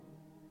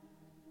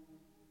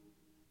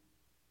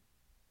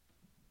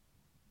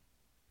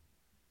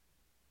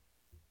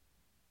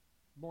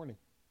Morning.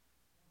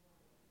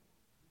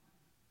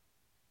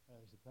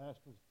 As the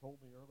pastors told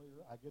me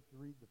earlier, I get to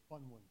read the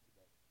fun one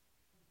today.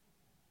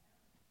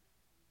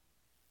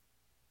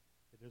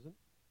 It isn't?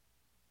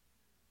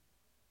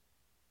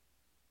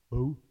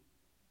 Boo.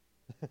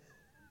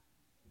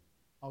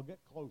 I'll get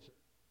closer.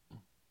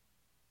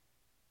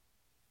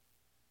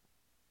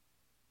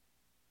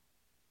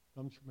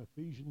 Comes from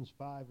Ephesians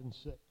 5 and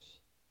 6.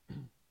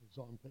 It's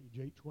on page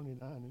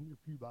 829 in your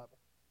pew Bible.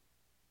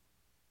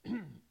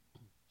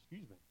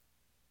 Excuse me.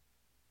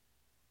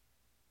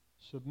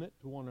 Submit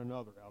to one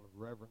another out of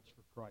reverence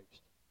for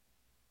Christ.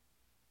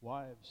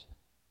 Wives,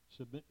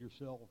 submit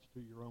yourselves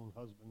to your own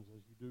husbands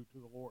as you do to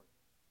the Lord.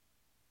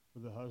 For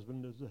the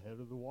husband is the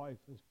head of the wife,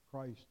 as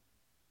Christ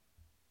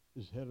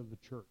is head of the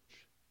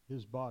church,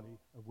 his body,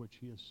 of which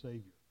he is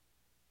Savior.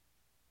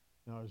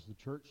 Now, as the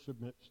church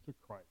submits to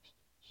Christ,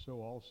 so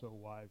also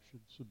wives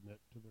should submit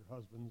to their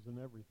husbands in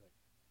everything.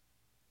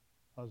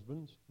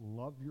 Husbands,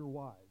 love your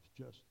wives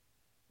just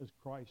as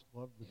Christ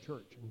loved the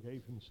church and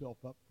gave himself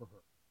up for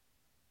her,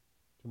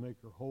 to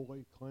make her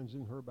holy,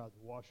 cleansing her by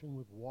the washing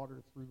with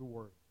water through the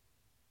word,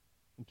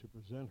 and to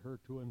present her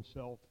to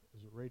himself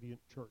as a radiant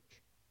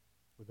church,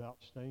 without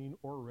stain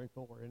or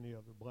wrinkle or any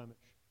other blemish,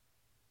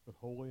 but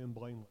holy and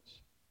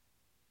blameless.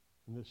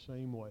 In this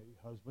same way,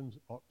 husbands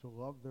ought to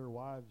love their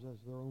wives as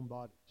their own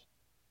bodies.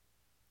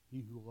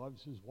 He who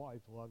loves his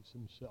wife loves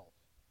himself.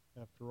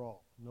 After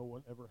all, no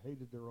one ever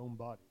hated their own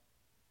body,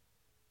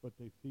 but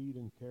they feed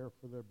and care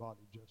for their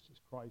body just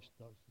as Christ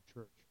does the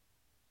church.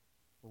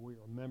 For we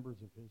are members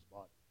of his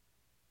body.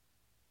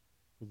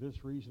 For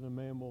this reason, a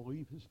man will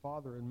leave his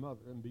father and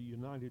mother and be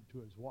united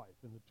to his wife,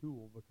 and the two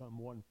will become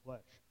one flesh.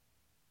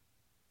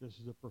 This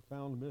is a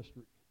profound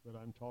mystery, but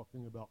I'm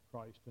talking about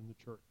Christ and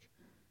the church.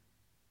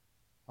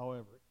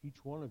 However,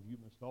 each one of you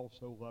must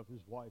also love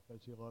his wife as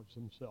he loves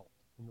himself,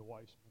 and the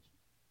wife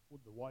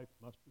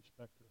must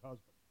respect her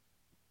husband.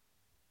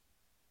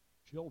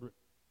 Children,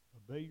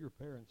 obey your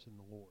parents in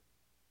the Lord,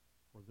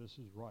 for this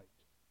is right.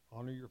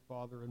 Honor your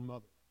father and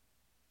mother,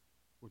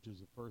 which is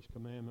the first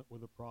commandment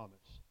with a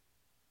promise,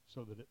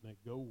 so that it may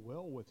go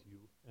well with you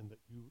and that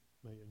you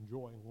may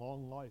enjoy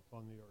long life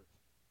on the earth.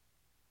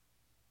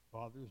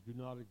 Fathers, do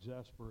not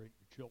exasperate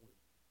your children.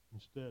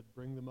 Instead,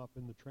 bring them up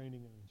in the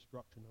training and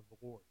instruction of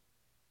the Lord.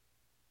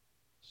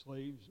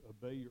 Slaves,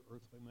 obey your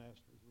earthly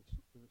masters with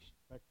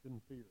respect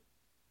and fear,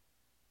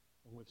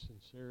 and with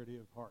sincerity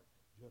of heart,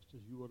 just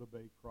as you would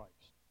obey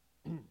Christ.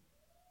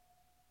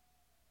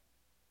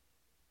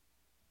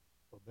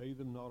 Obey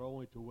them not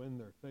only to win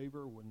their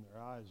favor when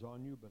their eye is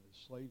on you, but as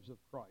slaves of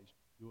Christ,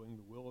 doing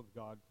the will of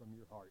God from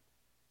your heart.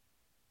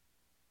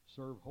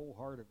 Serve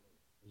wholeheartedly,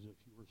 as if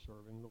you were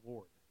serving the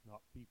Lord,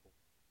 not people,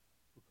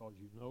 because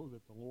you know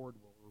that the Lord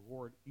will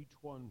reward each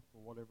one for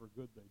whatever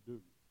good they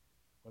do,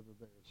 whether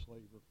they are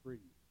slave or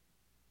free.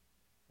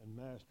 And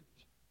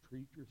masters,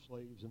 treat your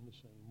slaves in the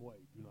same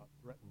way. Do not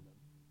threaten them,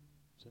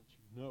 since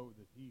you know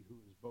that he who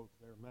is both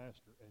their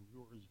master and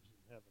yours is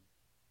in heaven,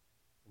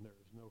 and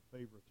there is no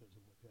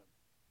favoritism with him.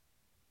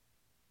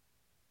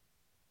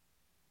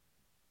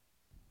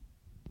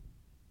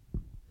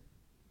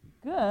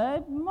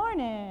 Good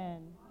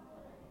morning.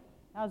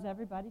 How's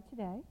everybody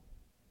today?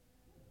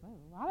 Well,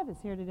 a lot of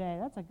us here today.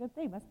 That's a good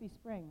thing. Must be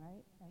spring,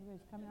 right?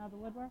 Everybody's coming out of the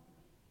woodwork.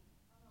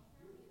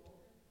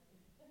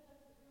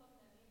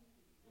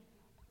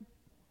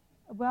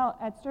 Well,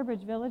 at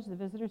Sturbridge Village, the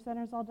visitor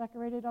center is all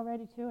decorated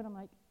already too, and I'm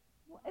like,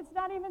 well, it's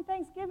not even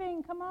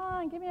Thanksgiving. Come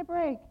on, give me a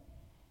break.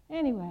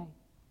 Anyway,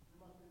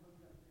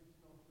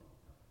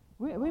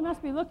 we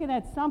must be looking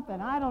at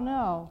something. I don't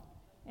know.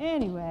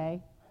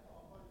 Anyway.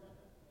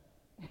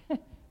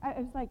 I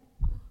was like,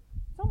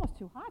 it's almost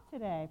too hot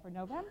today for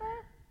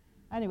November.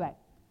 Anyway,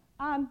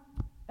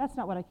 that's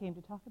not what I came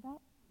to talk about.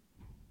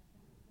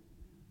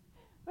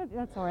 But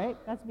that's all right.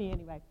 That's me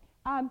anyway.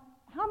 How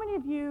many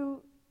of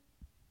you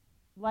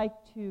like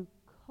to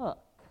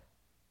cook?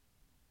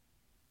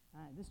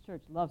 This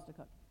church loves to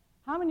cook.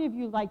 How many of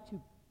you like to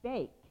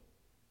bake?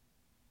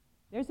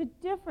 There's a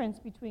difference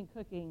between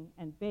cooking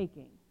and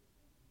baking.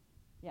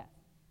 Yes.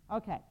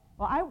 Okay.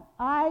 Well,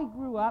 I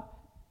grew up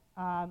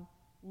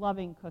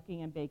loving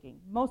cooking and baking,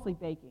 mostly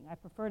baking. I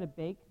prefer to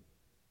bake.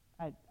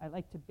 I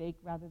like to bake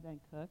rather than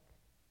cook.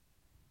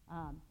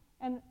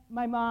 And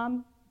my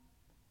mom,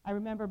 I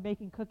remember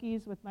making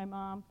cookies with my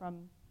mom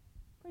from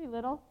pretty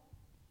little.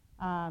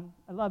 I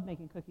love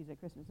making cookies at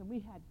Christmas, and we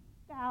had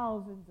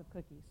thousands of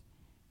cookies.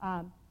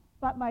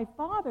 But my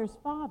father's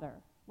father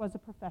was a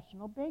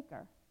professional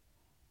baker.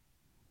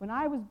 When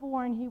I was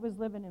born, he was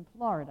living in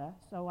Florida,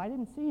 so I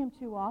didn't see him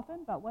too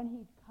often, but when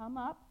he'd come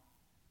up,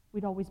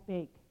 we'd always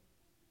bake.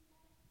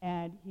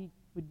 And he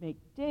would make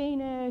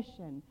Danish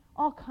and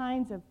all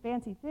kinds of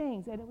fancy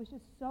things, and it was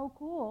just so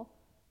cool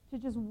to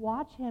just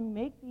watch him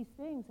make these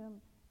things and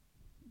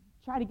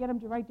try to get him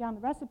to write down the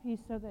recipes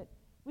so that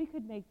we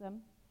could make them.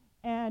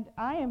 And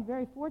I am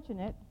very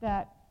fortunate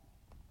that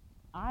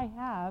I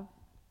have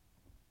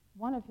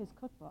one of his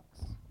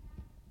cookbooks.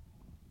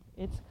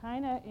 It's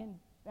kind of in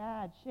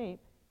bad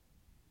shape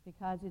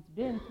because it's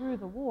been through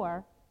the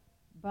war,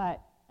 but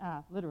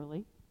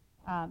literally.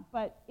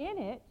 But in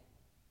it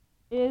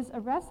is a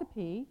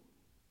recipe.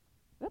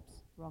 Oops,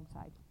 wrong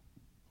side.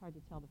 It's hard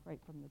to tell right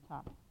from the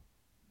top.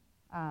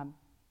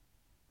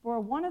 For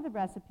one of the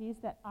recipes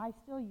that I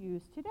still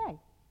use today.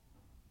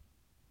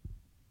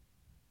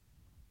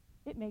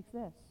 It makes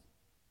this.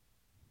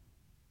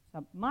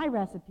 So my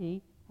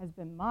recipe has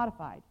been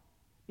modified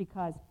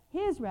because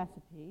his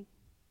recipe,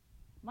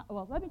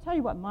 well, let me tell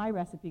you what my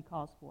recipe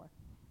calls for.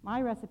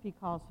 My recipe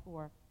calls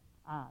for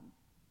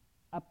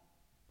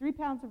 3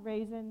 pounds of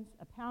raisins,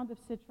 a pound of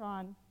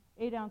citron,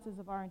 8 ounces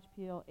of orange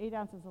peel, 8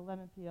 ounces of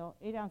lemon peel,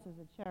 8 ounces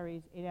of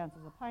cherries, 8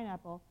 ounces of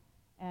pineapple,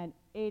 and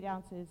 8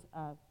 ounces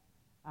of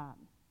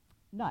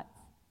nuts.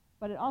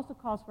 But it also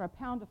calls for a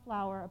pound of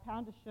flour, a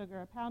pound of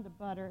sugar, a pound of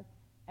butter,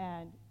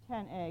 and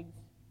 10 eggs,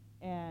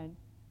 and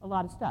a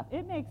lot of stuff.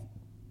 It makes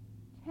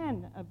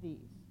 10 of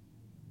these,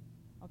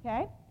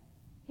 okay?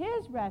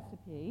 His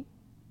recipe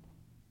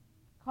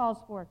calls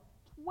for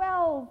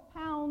 12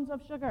 pounds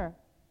of sugar,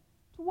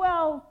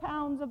 12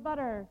 pounds of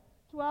butter,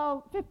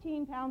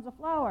 15 pounds of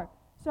flour.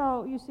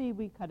 So you see,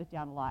 we cut it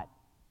down a lot.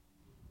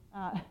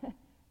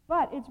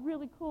 But it's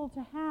really cool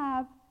to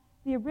have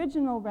the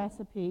original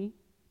recipe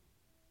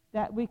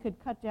that we could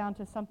cut down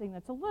to something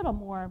that's a little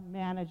more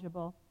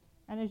manageable.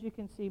 And as you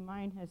can see,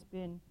 mine has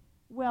been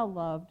well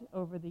loved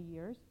over the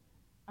years.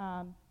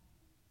 And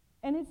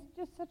it's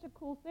just such a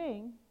cool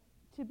thing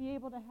to be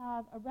able to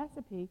have a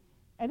recipe.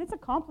 And it's a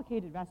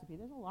complicated recipe.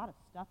 There's a lot of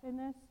stuff in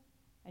this,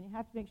 and you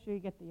have to make sure you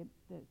get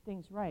the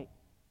things right.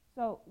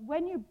 So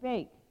when you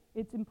bake,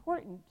 it's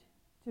important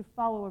to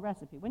follow a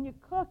recipe. When you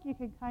cook, you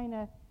can kind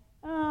of,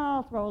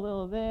 I'll throw a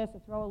little of this,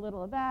 I'll throw a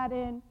little of that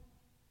in,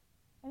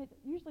 and it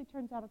usually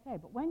turns out okay.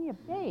 But when you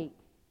bake,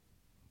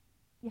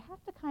 you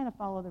have to kind of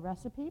follow the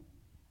recipe.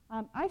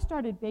 I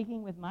started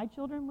baking with my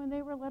children when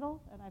they were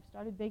little, and I've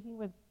started baking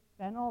with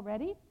Ben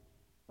already.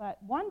 But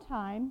one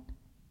time,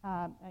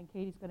 and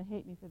Katie's going to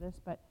hate me for this,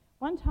 but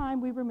one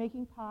time we were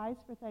making pies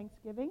for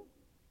Thanksgiving,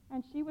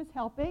 and she was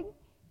helping,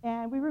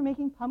 and we were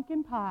making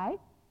pumpkin pie.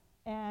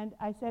 And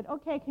I said,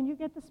 okay, can you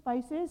get the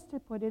spices to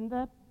put in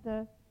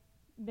the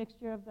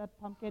mixture of the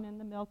pumpkin and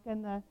the milk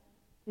and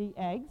the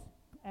eggs?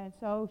 And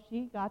so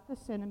she got the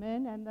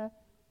cinnamon and the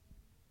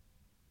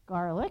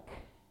garlic.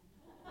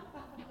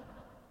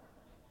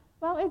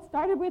 Well, it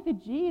started with a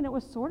G, and it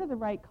was sort of the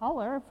right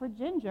color for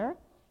ginger.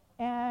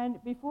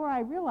 And before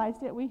I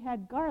realized it, we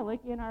had garlic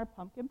in our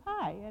pumpkin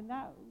pie, and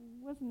that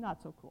was not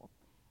so cool.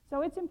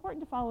 So it's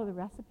important to follow the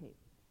recipe.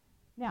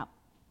 Now,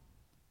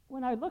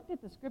 when I looked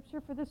at the scripture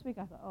for this week,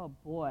 I thought, oh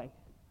boy,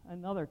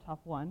 another tough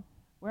one.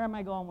 Where am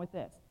I going with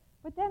this?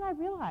 But then I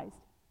realized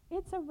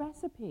it's a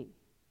recipe.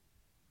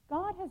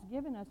 God has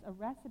given us a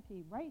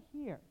recipe right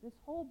here. This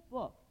whole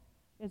book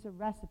is a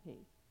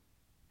recipe.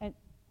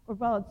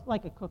 Well, it's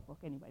like a cookbook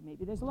anyway,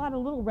 maybe. There's a lot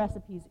of little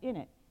recipes in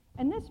it.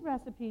 And this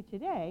recipe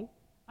today,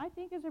 I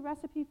think, is a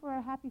recipe for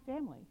a happy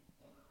family.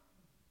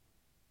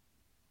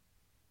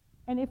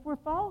 And if we're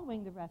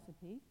following the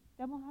recipe,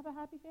 then we'll have a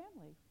happy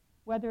family.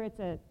 Whether it's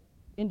an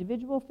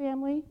individual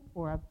family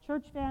or a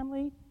church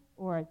family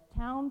or a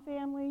town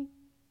family,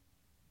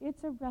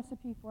 it's a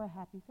recipe for a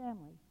happy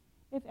family.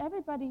 If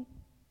everybody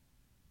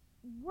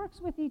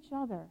works with each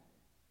other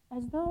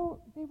as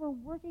though they were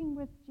working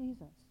with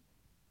Jesus,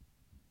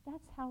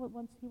 that's how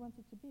he wants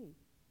it to be.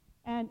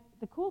 And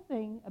the cool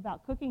thing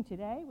about cooking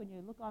today, when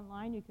you look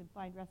online, you can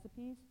find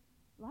recipes.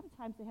 A lot of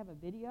times they have a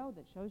video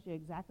that shows you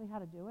exactly how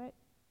to do it.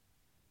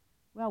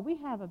 Well, we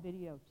have a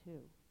video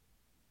too,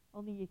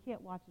 only you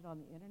can't watch it on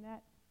the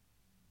internet.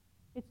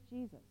 It's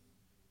Jesus.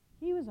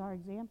 He was our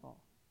example.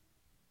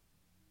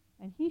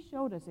 And he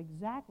showed us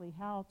exactly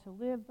how to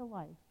live the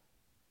life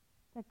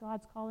that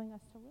God's calling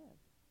us to live.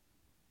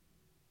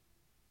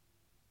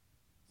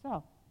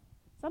 So,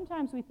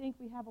 sometimes we think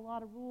we have a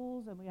lot of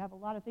rules and we have a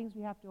lot of things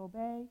we have to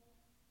obey,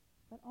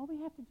 but all we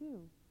have to do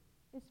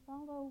is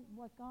follow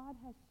what God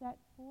has set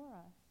for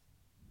us.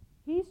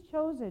 He's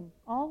chosen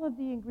all of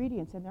the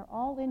ingredients, and they're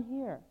all in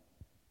here.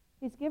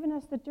 He's given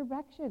us the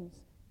directions.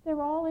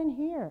 They're all in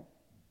here.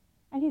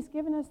 And he's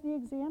given us the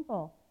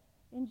example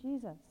in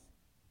Jesus.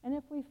 And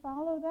if we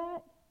follow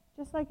that,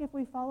 just like if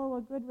we follow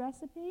a good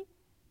recipe,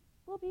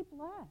 we'll be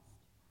blessed.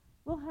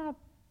 We'll have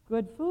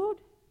good food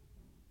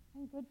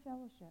and good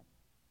fellowship.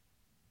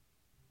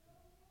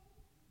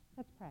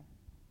 Let's pray.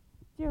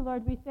 Dear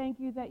Lord, we thank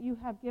you that you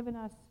have given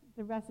us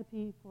the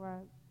recipe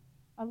for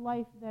a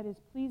life that is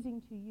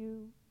pleasing to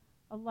you,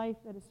 a life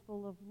that is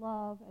full of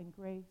love and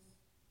grace.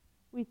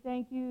 We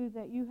thank you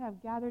that you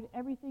have gathered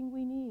everything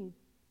we need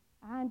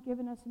and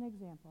given us an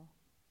example.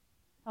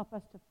 Help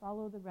us to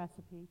follow the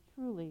recipe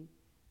truly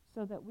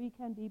so that we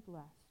can be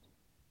blessed.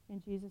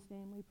 In Jesus'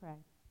 name we pray.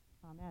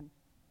 Amen.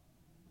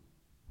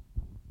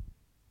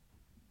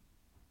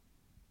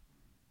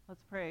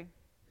 Let's pray.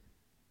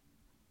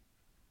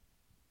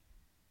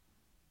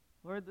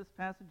 Lord, this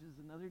passage is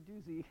another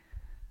doozy.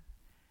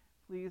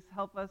 Please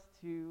help us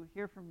to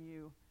hear from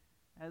you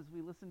as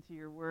we listen to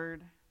your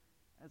word,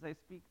 as I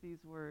speak these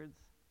words.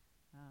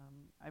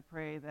 I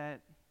pray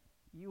that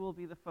you will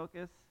be the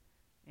focus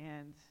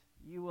and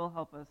you will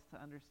help us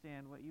to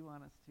understand what you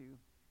want us to.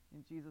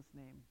 In Jesus'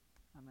 name,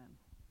 amen.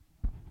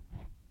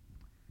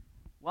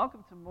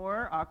 Welcome to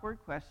more awkward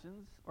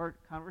questions or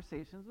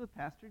conversations with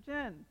Pastor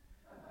Jen.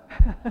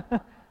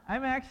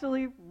 I'm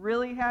actually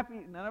really happy.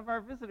 None of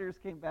our visitors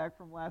came back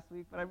from last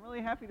week, but I'm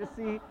really happy to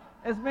see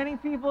as many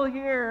people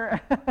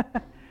here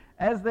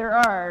as there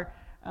are.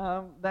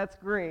 That's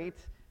great.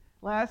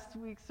 Last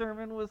week's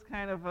sermon was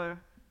kind of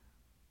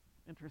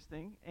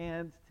interesting,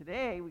 and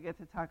today we get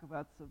to talk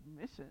about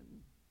submission.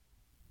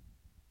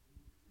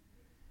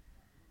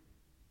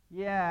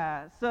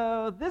 Yeah,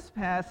 so this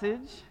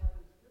passage,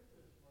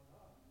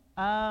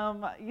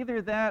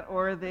 either that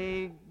or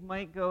they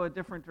might go a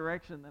different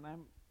direction than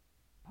I'm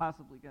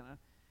possibly gonna.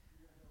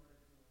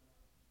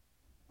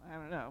 I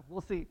don't know.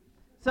 We'll see.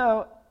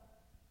 So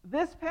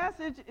this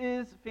passage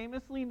is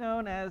famously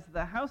known as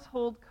the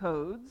Household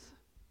Codes,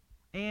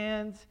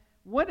 and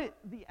what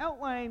the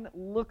outline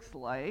looks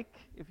like,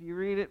 if you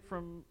read it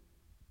from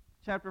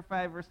chapter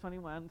 5, verse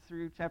 21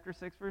 through chapter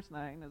 6, verse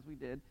 9, as we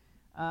did,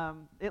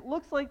 it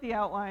looks like the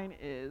outline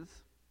is: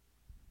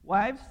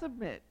 wives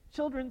submit,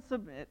 children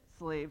submit,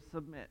 slaves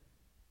submit.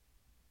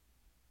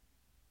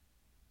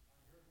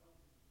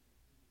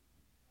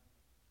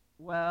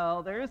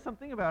 Well, there is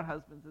something about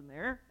husbands in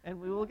there, and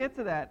we will get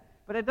to that.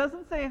 But it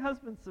doesn't say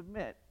husbands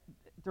submit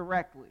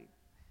directly.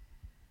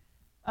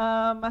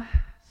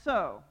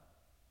 So,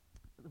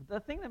 the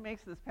thing that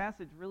makes this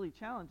passage really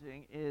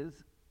challenging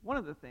is, one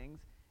of the things,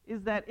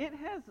 is that it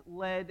has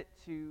led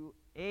to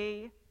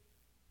a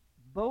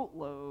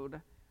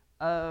boatload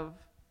of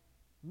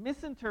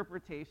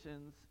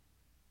misinterpretations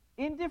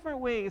in different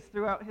ways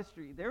throughout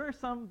history. There are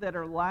some that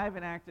are live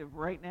and active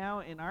right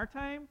now in our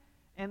time,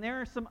 and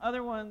there are some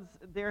other ones.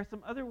 There are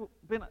some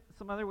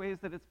other ways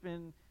that it's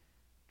been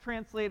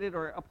translated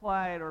or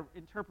applied or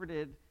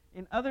interpreted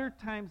in other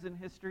times in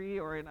history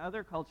or in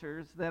other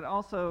cultures that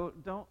also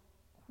don't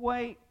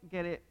quite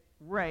get it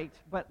right.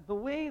 But the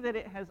way that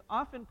it has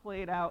often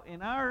played out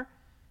in our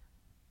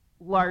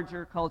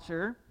larger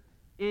culture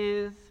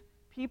is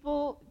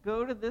people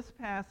go to this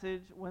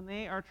passage when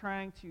they are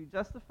trying to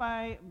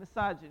justify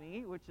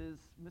misogyny, which is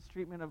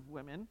mistreatment of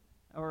women,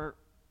 or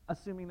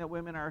assuming that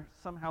women are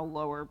somehow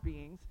lower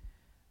beings,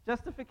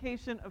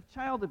 justification of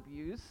child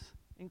abuse,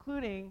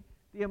 including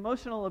the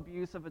emotional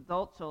abuse of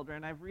adult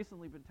children. I've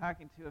recently been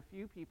talking to a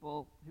few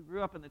people who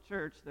grew up in the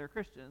church, they're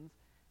Christians,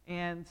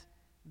 and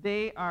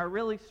they are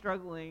really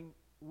struggling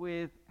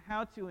with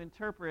how to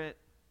interpret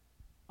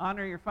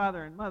honor your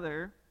father and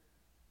mother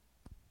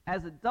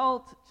as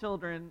adult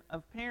children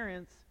of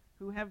parents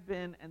who have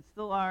been and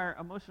still are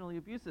emotionally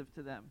abusive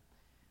to them.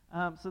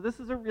 So this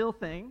is a real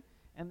thing,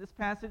 and this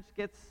passage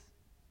gets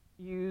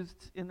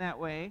used in that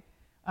way.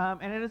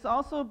 And it has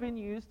also been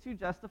used to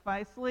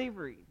justify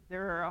slavery.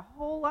 There are a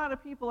whole lot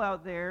of people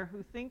out there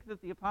who think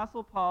that the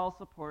Apostle Paul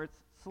supports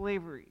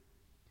slavery.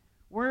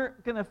 We're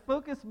going to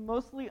focus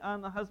mostly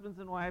on the husbands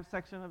and wives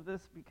section of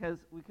this because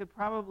we could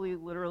probably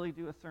literally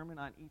do a sermon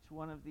on each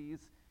one of these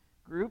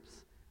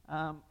groups.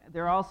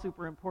 They're all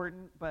super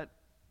important, but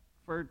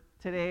for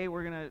today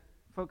we're going to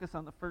focus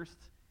on the first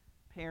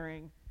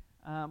pairing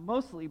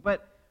mostly.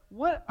 But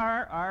what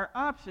are our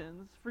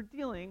options for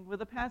dealing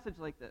with a passage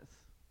like this?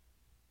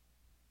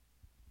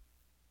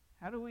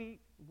 What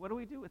do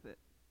we do with it?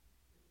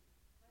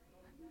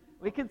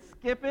 We can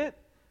skip it.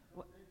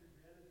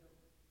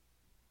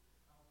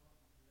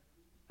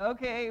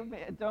 Okay,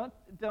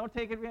 don't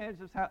take advantage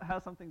of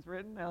how something's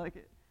written. I like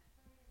it.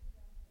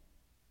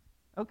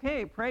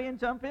 Okay, pray and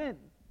jump in.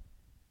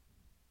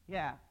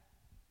 Yeah.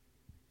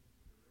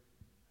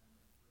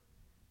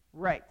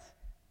 Right.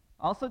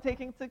 Also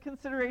taking into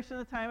consideration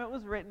the time it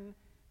was written,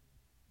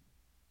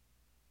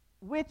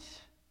 which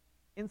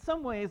in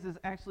some ways is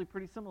actually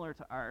pretty similar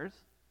to ours.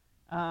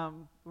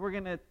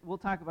 We'll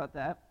talk about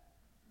that.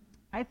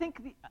 I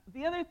think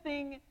the other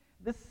thing,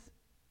 this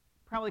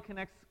probably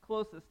connects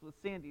closest with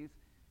Sandy's,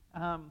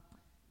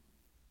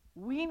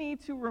 we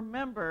need to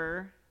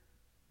remember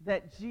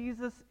that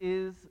Jesus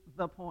is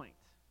the point.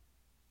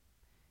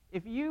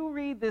 If you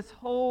read this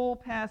whole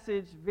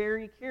passage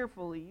very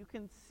carefully, you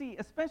can see,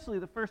 especially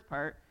the first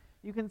part,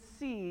 you can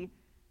see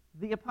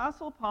the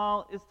Apostle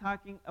Paul is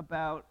talking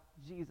about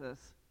Jesus,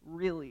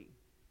 really.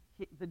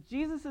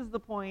 Jesus is the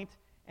point,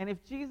 and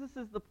if Jesus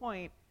is the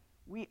point,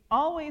 we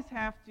always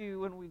have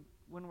to,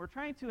 when we're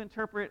trying to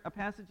interpret a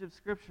passage of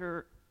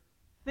Scripture,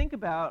 think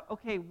about,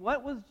 okay,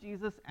 what was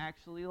Jesus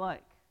actually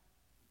like?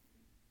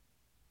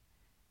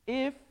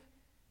 If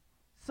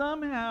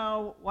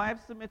somehow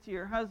wives submit to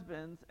your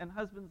husbands and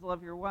husbands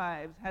love your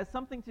wives has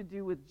something to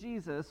do with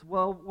Jesus,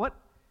 well,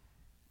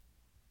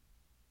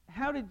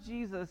 how did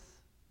Jesus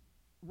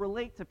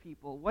relate to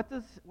people? What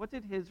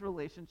did his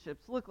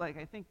relationships look like?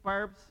 I think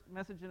Barb's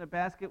message in a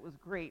basket was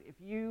great. If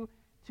you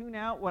tune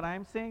out what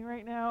I'm saying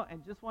right now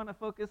and just want to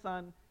focus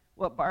on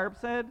what Barb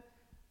said,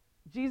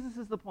 Jesus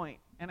is the point,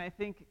 and I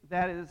think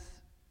that is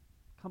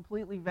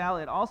completely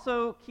valid.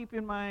 Also, keep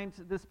in mind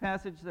this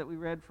passage that we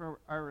read for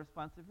our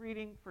responsive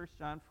reading, 1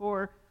 John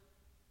 4.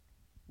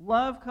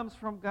 Love comes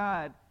from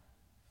God.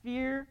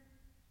 Fear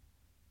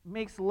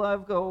makes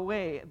love go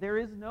away. There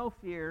is no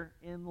fear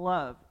in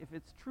love. If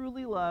it's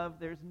truly love,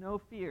 there's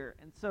no fear.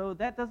 And so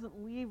that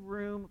doesn't leave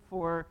room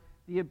for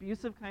the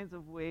abusive kinds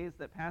of ways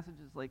that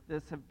passages like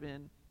this have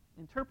been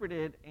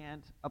interpreted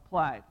and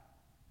applied.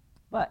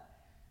 But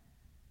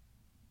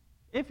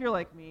if you're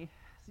like me,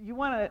 you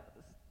want to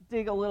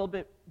dig a little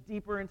bit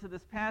deeper into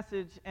this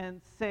passage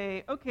and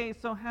say, okay,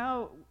 so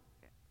how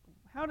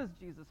does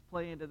Jesus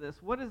play into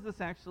this? What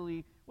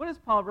is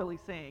Paul really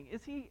saying?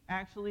 Is he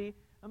actually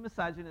a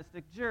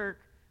misogynistic jerk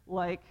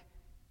like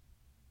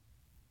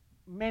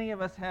many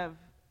of us have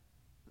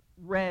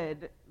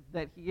read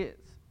that he is?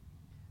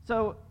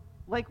 So,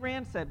 like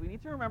Rand said, we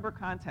need to remember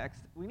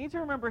context. We need to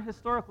remember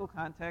historical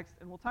context,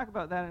 and we'll talk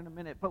about that in a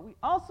minute. But we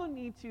also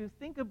need to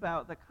think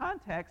about the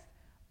context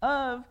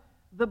of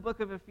the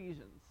book of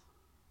Ephesians.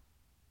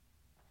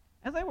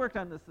 As I worked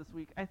on this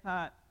week, I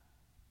thought,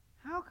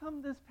 how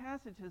come this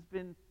passage has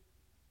been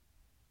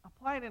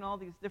applied in all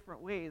these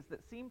different ways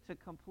that seem to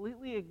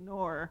completely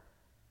ignore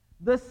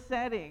the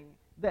setting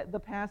that the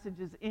passage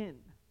is in?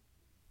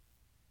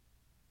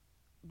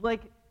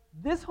 Like,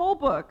 this whole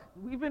book,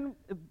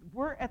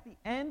 we're at the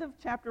end of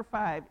chapter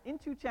 5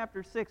 into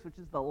chapter 6, which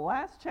is the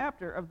last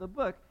chapter of the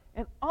book,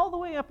 and all the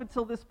way up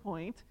until this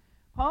point,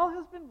 Paul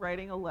has been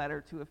writing a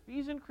letter to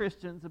Ephesian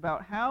Christians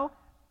about how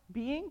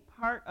being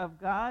part of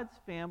God's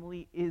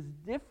family is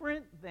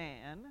different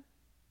than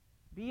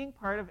being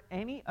part of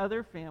any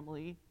other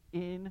family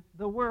in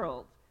the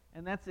world.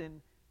 And that's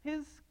in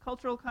his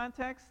cultural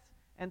context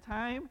and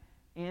time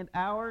and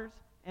ours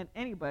and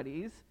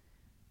anybody's.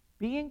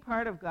 Being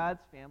part of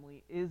God's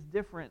family is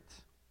different.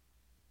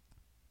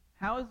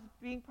 How is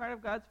being part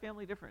of God's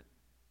family different?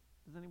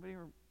 Does anybody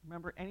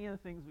remember any of the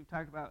things we've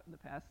talked about in the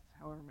past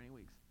however many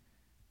weeks?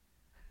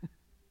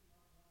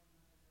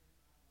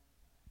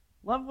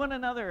 Love one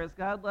another as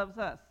God loves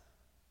us.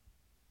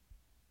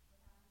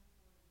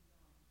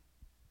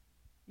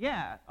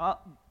 Yeah,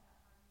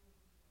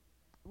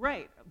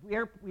 right.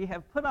 We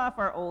have put off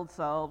our old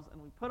selves and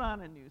we put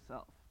on a new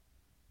self.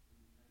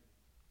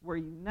 We're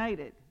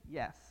united,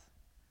 yes.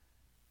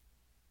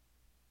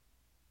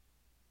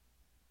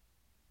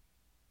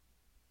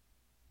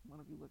 One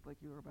of you looked like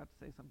you were about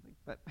to say something,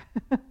 but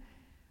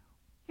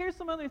here's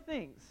some other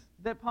things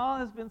that Paul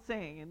has been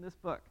saying in this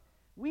book.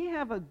 We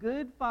have a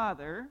good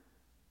Father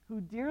who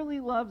dearly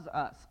loves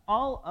us,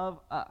 all of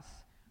us.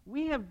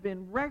 We have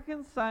been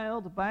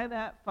reconciled by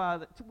that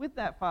Father, with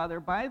that Father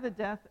by the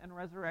death and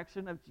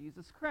resurrection of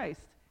Jesus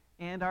Christ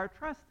and our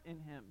trust in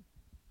him.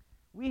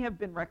 We have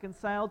been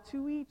reconciled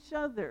to each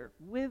other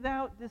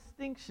without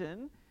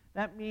distinction.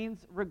 That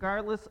means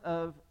regardless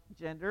of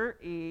gender,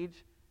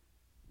 age,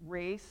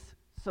 race,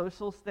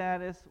 social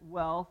status,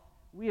 wealth,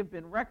 we have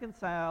been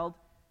reconciled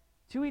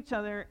to each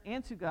other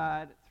and to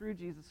God through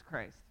Jesus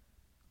Christ.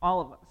 All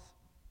of us.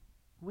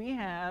 We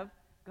have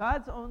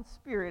God's own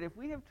Spirit. If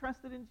we have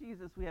trusted in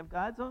Jesus, we have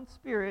God's own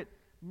Spirit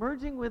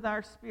merging with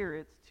our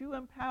spirits to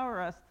empower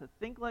us to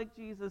think like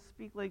Jesus,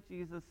 speak like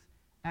Jesus,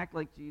 act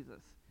like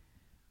Jesus.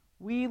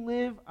 We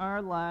live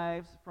our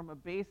lives from a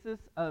basis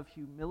of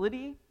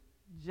humility,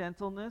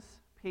 gentleness,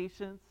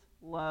 patience,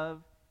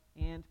 love,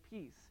 and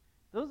peace.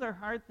 Those are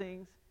hard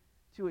things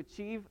to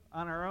achieve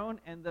on our own,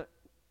 and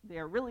they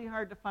are really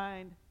hard to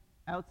find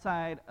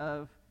outside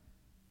of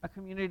a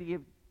community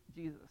of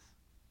Jesus.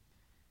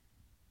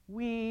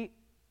 We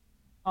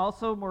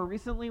also, more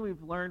recently,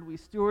 we've learned we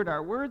steward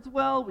our words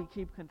well, we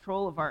keep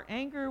control of our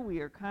anger, we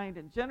are kind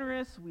and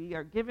generous, we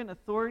are given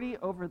authority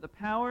over the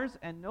powers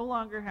and no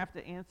longer have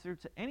to answer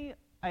to any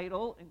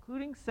idol,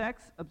 including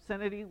sex,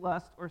 obscenity,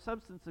 lust, or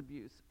substance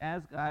abuse,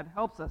 as God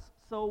helps us.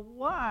 So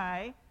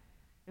why,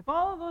 if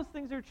all of those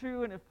things are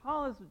true, and if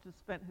Paul has just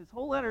spent his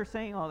whole letter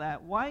saying all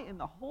that, why in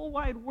the whole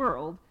wide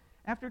world,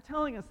 after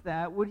telling us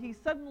that, would he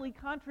suddenly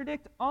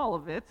contradict all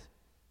of it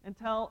and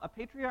tell a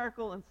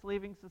patriarchal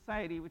enslaving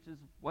society, which is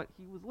what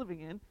he was living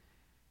in,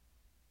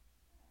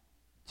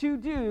 to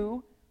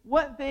do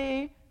what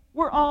they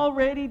were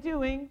already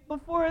doing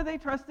before they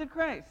trusted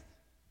Christ?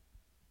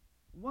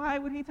 Why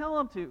would he tell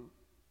them to?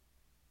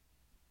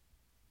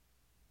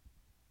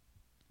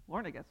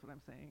 Lorna gets what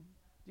I'm saying.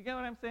 Do you get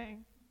what I'm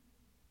saying?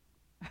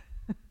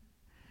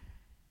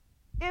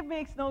 It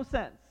makes no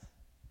sense.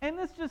 And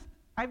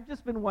I've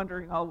just been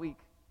wondering all week,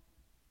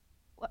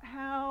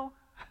 how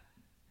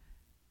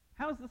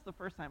is this the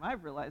first time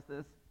I've realized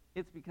this?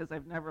 It's because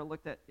I've never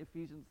looked at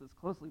Ephesians this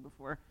closely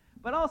before.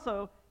 But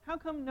also, how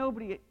come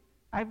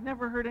I've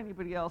never heard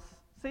anybody else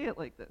say it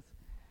like this?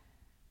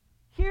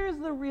 Here's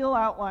the real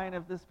outline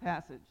of this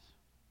passage.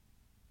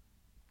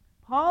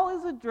 Paul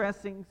is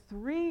addressing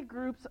three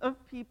groups of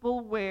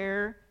people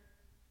where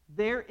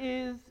there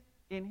is,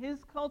 in his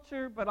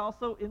culture, but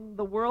also in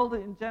the world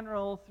in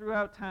general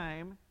throughout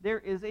time, there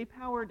is a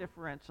power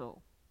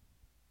differential.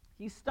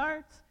 He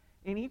starts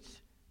in each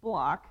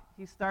block,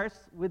 he starts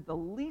with the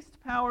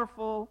least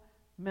powerful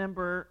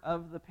member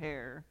of the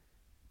pair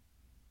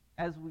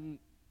as we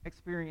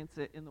experience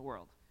it in the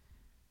world.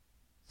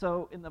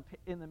 So in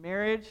the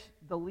marriage,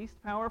 the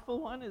least powerful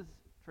one is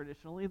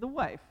traditionally the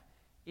wife.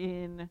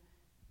 In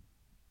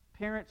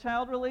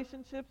parent-child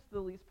relationships, the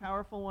least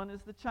powerful one is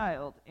the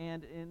child.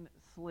 And in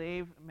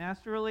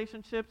slave-master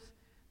relationships,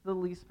 the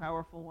least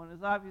powerful one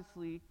is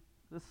obviously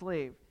the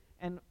slave.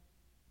 And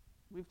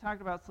we've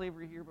talked about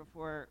slavery here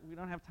before. We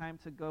don't have time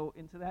to go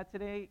into that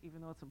today, even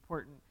though it's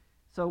important.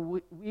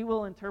 So we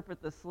will interpret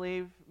the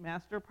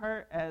slave-master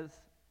part as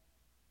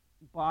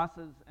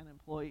bosses and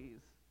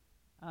employees.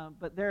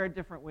 But there are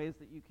different ways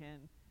that you can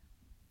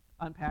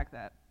unpack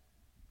that.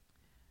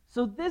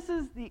 So this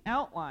is the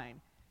outline.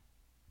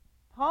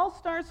 Paul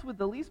starts with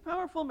the least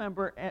powerful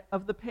member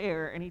of the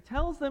pair, and he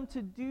tells them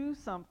to do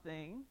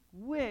something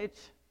which,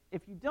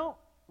 if you don't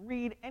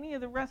read any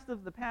of the rest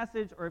of the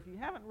passage, or if you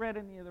haven't read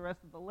any of the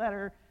rest of the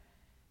letter,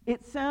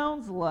 it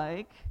sounds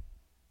like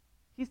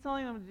he's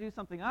telling them to do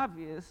something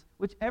obvious,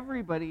 which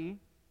everybody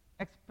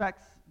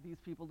expects these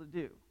people to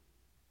do.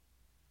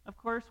 Of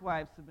course,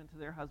 wives submit to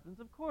their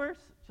husbands, of course.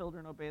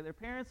 Children obey their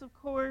parents, of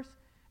course.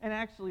 And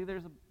actually,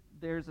 there's a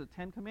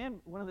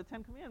one of the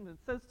 10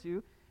 Commandments says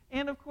to,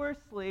 and of course,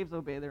 slaves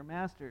obey their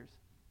masters.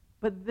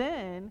 But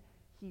then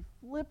he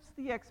flips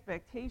the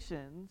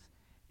expectations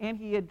and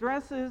he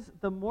addresses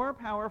the more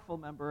powerful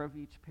member of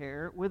each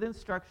pair with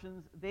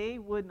instructions they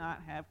would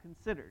not have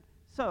considered.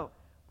 So,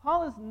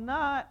 Paul is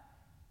not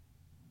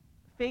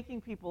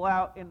faking people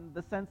out in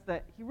the sense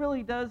that he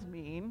really does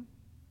mean,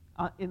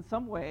 in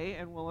some way,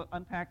 and we'll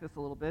unpack this a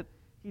little bit,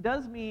 he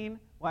does mean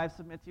wives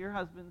submit to your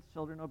husbands,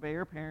 children obey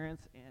your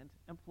parents, and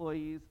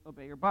employees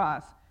obey your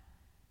boss.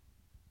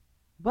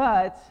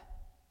 But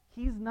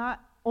he's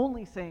not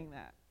only saying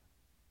that.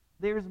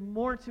 There's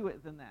more to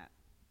it than that.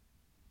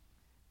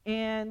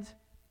 And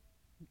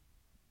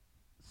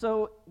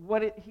so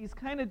what he's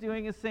kind of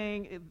doing is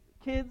saying,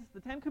 kids, the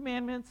 10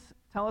 Commandments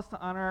tell us to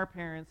honor our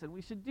parents, and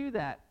we should do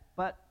that.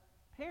 But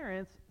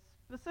parents,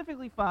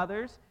 specifically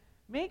fathers,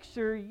 make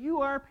sure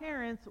you are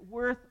parents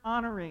worth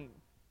honoring,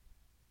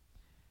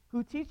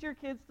 who teach your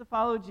kids to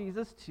follow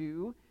Jesus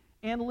too,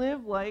 and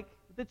live like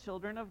the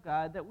children of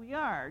God that we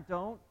are.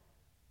 Don't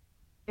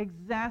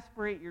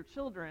exasperate your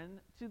children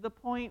to the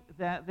point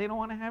that they don't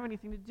want to have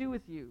anything to do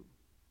with you.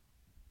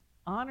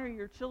 Honor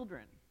your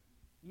children.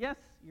 Yes,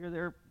 you're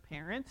their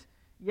parent.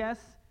 Yes,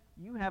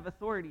 you have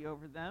authority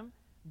over them,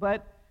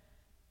 but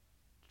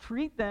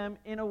treat them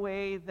in a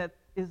way that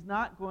is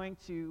not going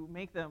to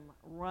make them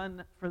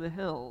run for the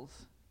hills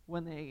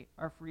when they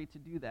are free to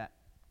do that.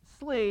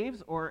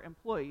 Slaves or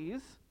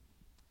employees,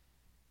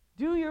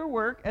 do your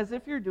work as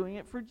if you're doing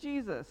it for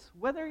Jesus,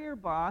 whether your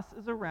boss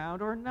is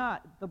around or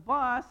not. The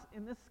boss,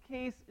 in this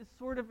case, is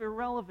sort of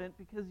irrelevant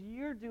because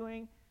you're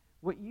doing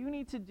what you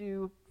need to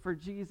do for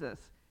Jesus.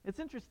 It's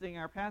interesting,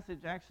 our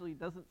passage actually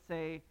doesn't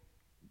say,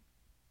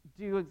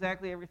 do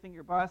exactly everything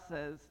your boss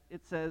says.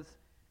 It says,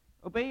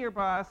 obey your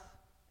boss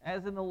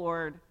as in the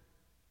Lord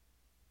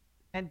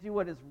and do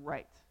what is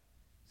right.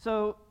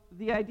 So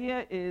the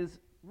idea is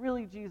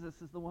really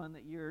Jesus is the one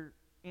that you're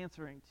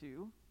answering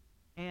to,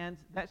 and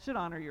that should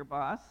honor your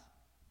boss.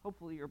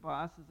 Hopefully your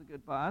boss is a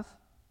good boss.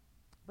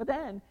 But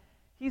then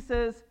he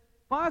says,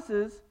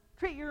 bosses,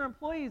 treat your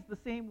employees the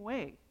same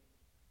way.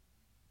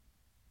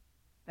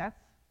 That's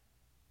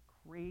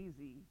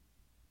crazy.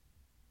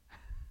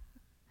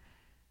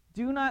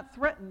 Do not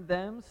threaten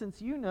them,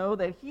 since you know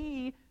that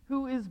he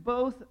who is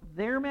both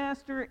their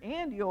master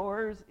and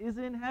yours is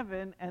in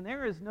heaven, and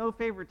there is no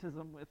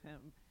favoritism with him.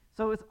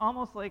 So it's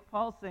almost like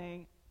Paul's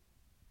saying,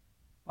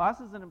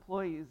 bosses and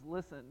employees,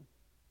 listen,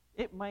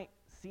 it might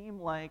seem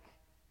like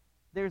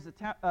there's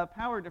a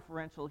power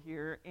differential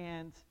here,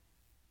 and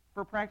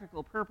for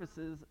practical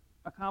purposes,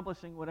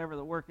 accomplishing whatever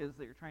the work is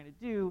that you're trying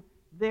to do,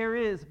 there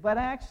is. But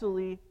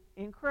actually,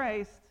 in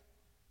Christ,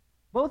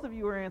 both of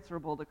you are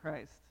answerable to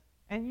Christ,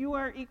 and you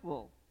are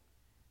equal.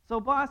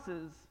 So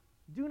bosses,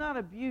 do not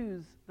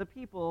abuse the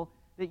people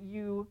that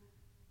you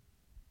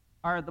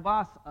are the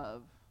boss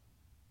of.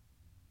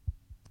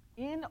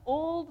 In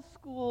old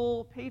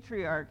school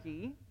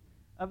patriarchy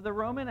of the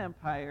Roman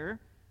Empire,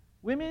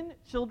 women,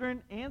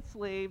 children, and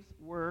slaves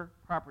were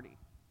property.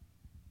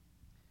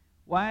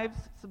 Wives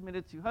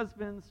submitted to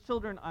husbands,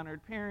 children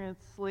honored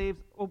parents,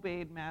 slaves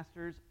obeyed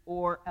masters,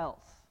 or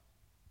else.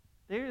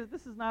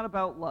 This is not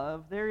about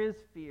love. There is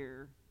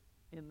fear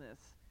in this.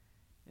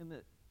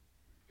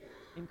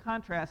 In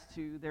contrast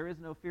to there is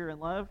no fear in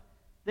love,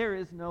 there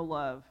is no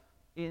love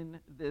in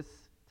this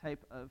type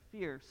of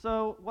fear.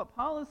 So what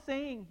Paul is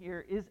saying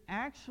here is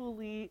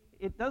actually,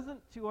 it doesn't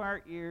to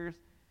our ears,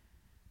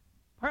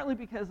 partly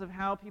because of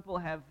how people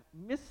have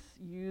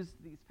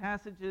misused these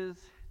passages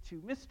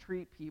to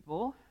mistreat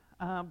people,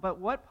 but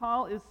what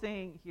Paul is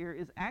saying here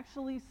is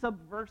actually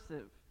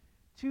subversive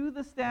to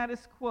the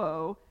status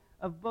quo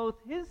of both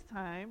his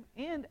time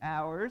and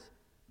ours.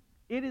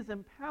 It is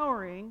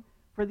empowering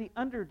for the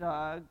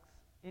underdogs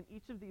in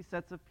each of these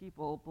sets of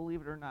people,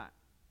 believe it or not.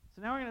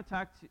 So now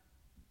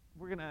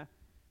we're going to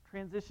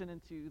transition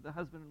into the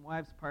husband and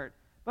wives part.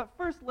 But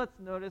first, let's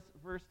notice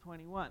verse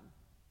 21.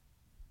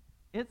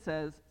 It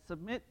says,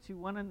 submit to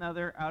one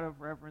another out of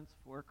reverence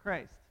for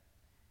Christ.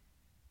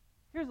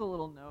 Here's a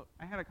little note.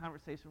 I had a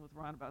conversation with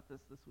Ron about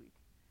this week.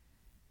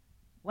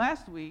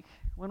 Last week,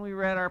 when we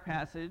read our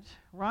passage,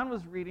 Ron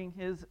was reading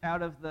his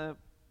out of the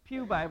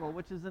Pew Bible,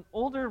 which is an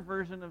older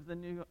version of the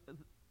New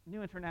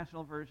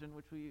International Version,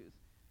 which we use.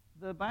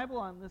 The Bible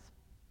on this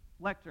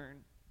lectern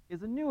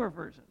is a newer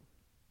version.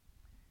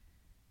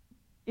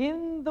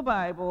 In the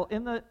Bible,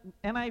 in the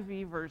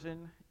NIV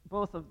version,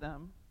 both of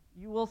them,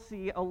 you will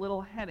see a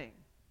little heading.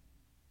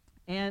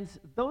 And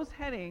those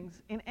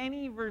headings in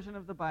any version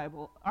of the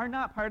Bible are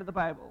not part of the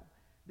Bible.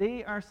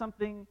 They are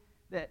something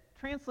that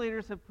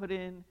translators have put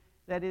in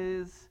that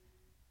is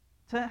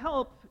to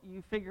help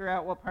you figure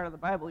out what part of the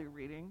Bible you're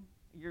reading.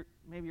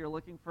 Maybe you're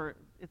looking for,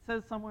 it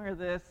says somewhere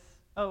this,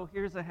 oh,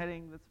 here's a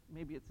heading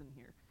maybe it's in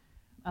here.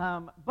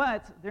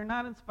 But they're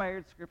not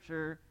inspired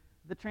scripture.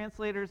 The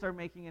translators are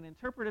making an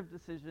interpretive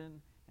decision,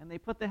 and they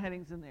put the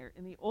headings in there.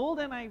 In the old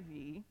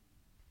NIV,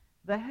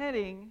 the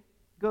heading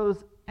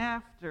goes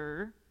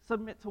after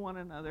submit to one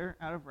another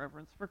out of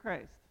reverence for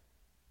Christ.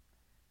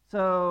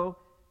 So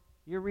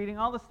you're reading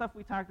all the stuff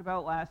we talked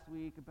about last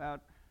week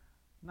about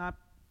not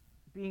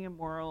being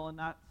immoral and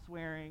not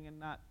swearing and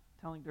not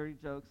telling dirty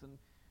jokes and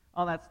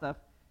all that stuff.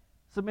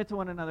 Submit to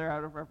one another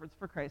out of reverence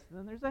for Christ. And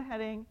then there's a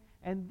heading,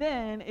 and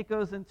then it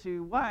goes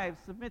into wives,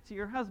 submit to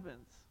your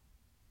husbands.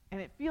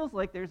 And it feels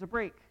like there's a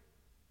break.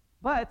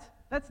 But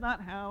that's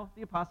not how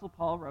the Apostle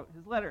Paul wrote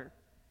his letter.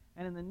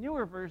 And in the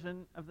newer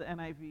version of the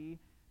NIV,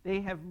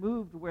 they have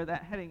moved where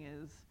that heading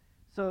is,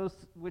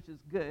 which is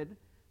good.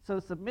 So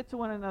submit to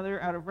one another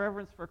out of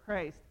reverence for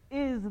Christ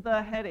is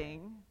the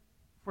heading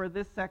for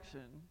this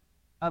section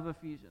of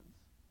Ephesians.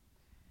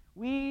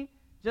 We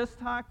just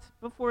talked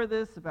before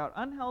this about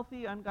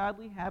unhealthy,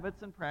 ungodly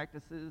habits and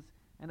practices,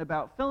 and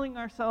about filling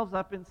ourselves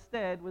up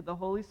instead with the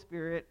Holy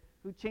Spirit,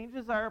 who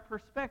changes our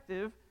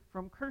perspective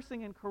from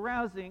cursing and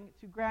carousing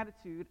to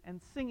gratitude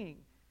and singing.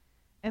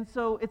 And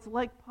so it's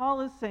like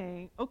Paul is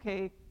saying,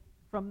 okay,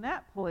 from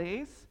that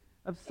place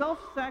of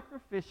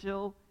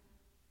self-sacrificial,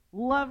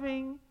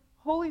 loving,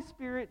 Holy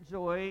Spirit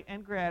joy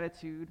and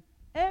gratitude,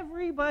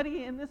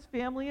 everybody in this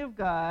family of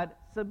God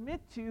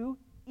submit to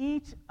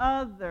each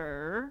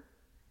other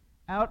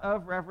out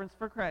of reverence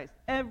for Christ.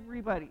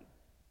 Everybody.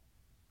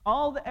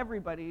 All the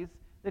everybody's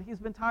that he's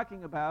been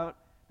talking about,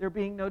 there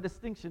being no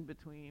distinction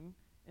between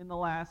in the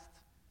last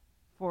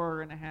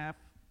 4.5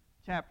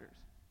 chapters.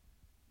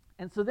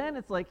 And so then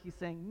it's like he's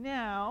saying,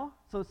 now,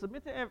 so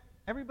submit to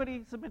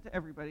everybody,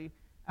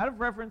 out of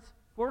reverence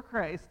for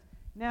Christ.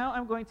 Now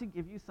I'm going to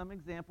give you some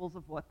examples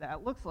of what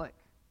that looks like.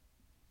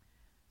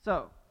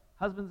 So,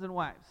 husbands and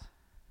wives.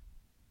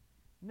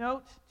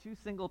 Note to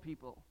single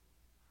people.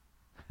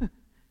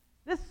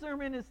 This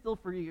sermon is still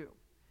for you.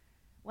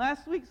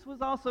 Last week's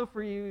was also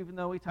for you, even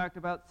though we talked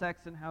about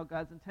sex and how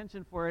God's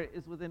intention for it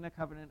is within a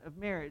covenant of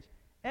marriage.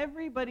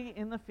 Everybody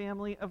in the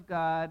family of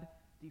God,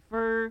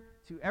 defer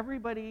to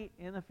everybody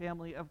in the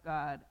family of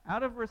God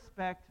out of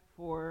respect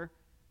for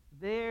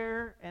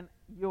their and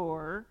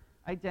your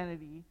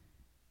identity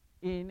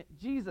in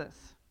Jesus.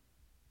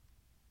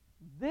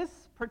 This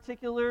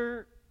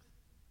particular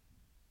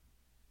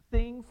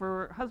thing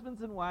for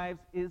husbands and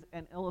wives is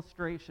an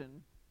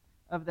illustration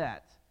of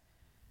that.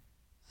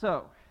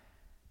 So,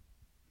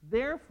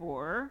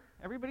 therefore,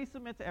 everybody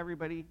submit to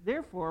everybody.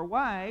 Therefore,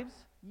 wives,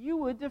 you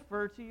would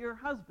defer to your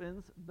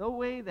husbands the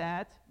way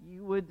that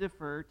you would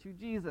defer to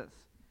Jesus.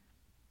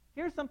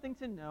 Here's something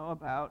to know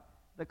about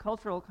the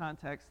cultural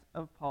context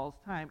of Paul's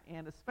time,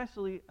 and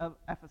especially of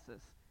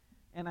Ephesus.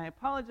 And I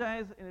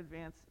apologize in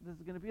advance. This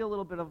is going to be a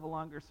little bit of a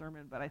longer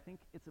sermon, but I think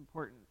it's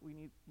important. We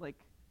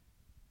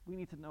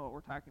need to know what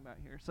we're talking about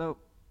here. So,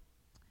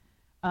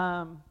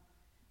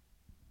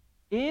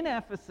 in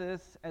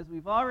Ephesus, as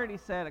we've already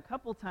said a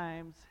couple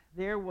times,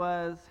 there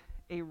was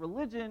a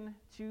religion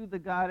to the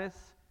goddess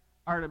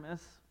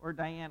Artemis or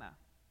Diana.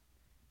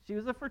 She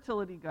was a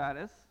fertility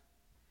goddess,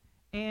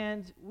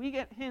 and we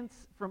get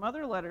hints from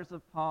other letters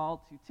of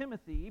Paul to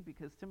Timothy,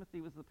 because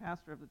Timothy was the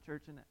pastor of the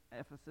church in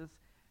Ephesus,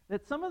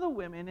 that some of the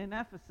women in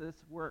Ephesus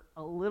were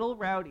a little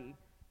rowdy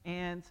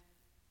and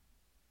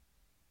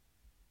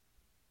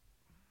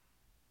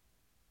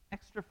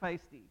extra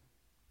feisty,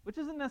 which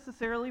isn't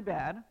necessarily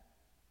bad,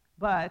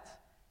 but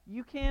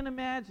you can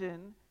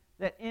imagine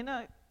that in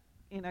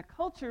a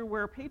culture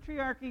where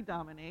patriarchy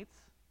dominates,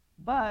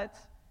 but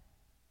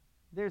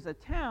there's a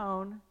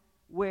town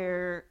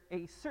where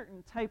a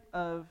certain type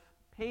of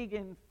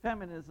pagan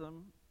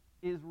feminism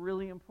is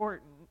really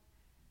important,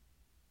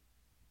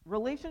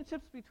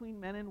 relationships between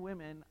men and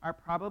women are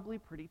probably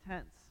pretty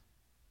tense.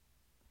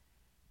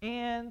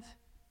 And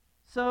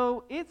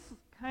so it's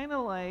kind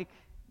of like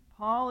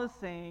Paul is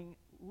saying,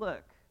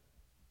 look,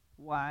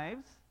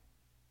 wives,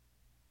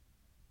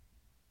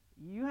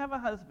 you have a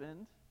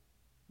husband,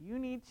 you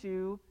need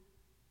to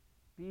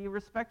be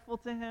respectful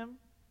to him,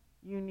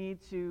 you need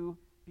to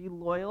be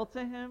loyal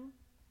to him,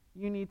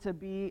 you need to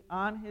be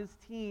on his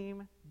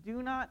team.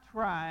 Do not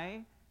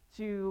try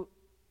to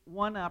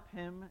one-up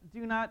him.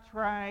 Do not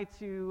try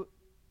to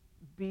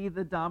be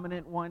the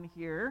dominant one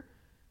here.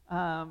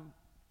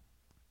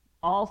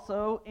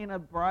 Also, in a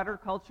broader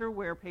culture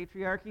where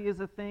patriarchy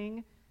is a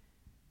thing,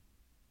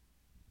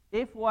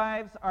 If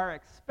wives are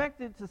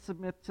expected to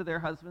submit to their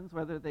husbands,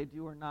 whether they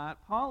do or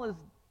not, Paul is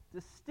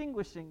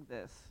distinguishing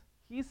this.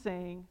 He's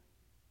saying,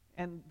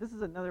 and this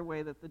is another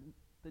way that the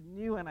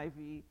new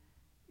NIV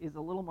is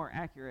a little more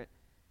accurate,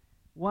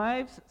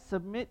 wives,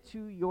 submit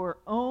to your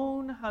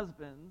own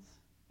husbands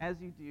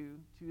as you do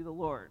to the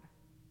Lord.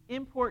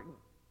 Important.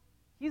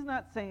 He's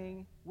not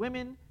saying,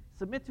 women,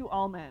 submit to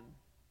all men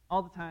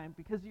all the time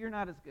because you're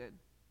not as good.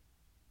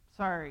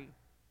 Sorry.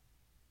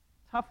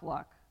 Tough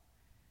luck.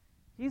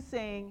 He's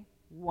saying,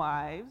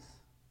 wives,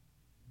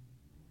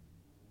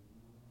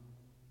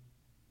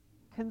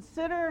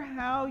 consider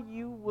how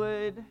you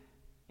would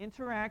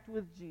interact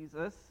with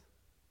Jesus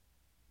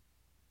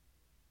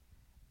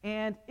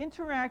and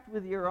interact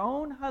with your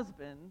own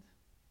husband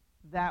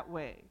that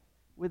way,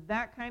 with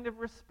that kind of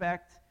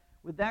respect,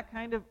 with that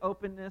kind of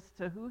openness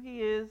to who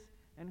he is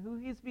and who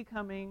he's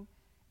becoming,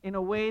 in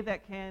a way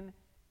that can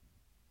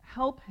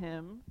help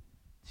him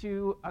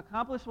to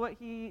accomplish what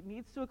he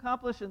needs to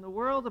accomplish in the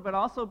world, but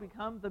also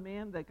become the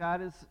man that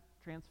God is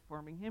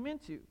transforming him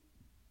into.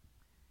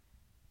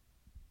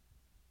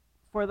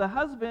 For the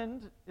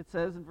husband, it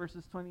says in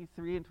verses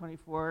 23 and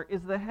 24,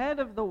 is the head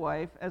of the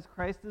wife, as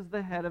Christ is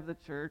the head of the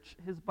church,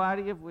 his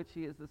body of which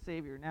he is the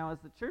Savior. Now, as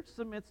the church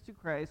submits to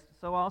Christ,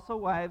 so also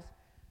wives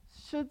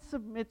should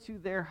submit to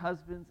their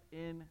husbands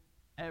in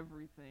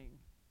everything.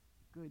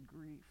 Good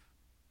grief.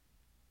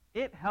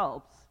 It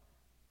helps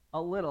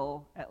a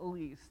little, at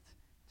least,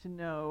 to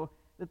know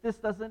that this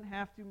doesn't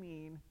have to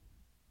mean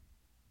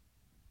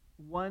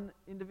one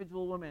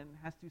individual woman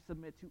has to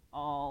submit to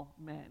all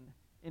men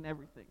in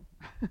everything.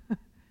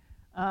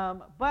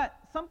 But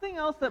something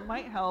else that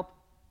might help,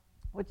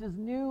 which is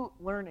new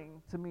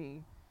learning to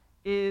me,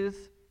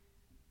 is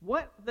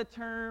what the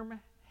term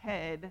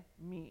head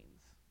means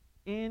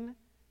in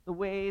the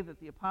way that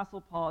the Apostle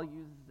Paul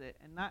uses it,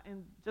 and not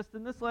just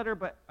in this letter,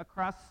 but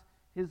across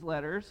his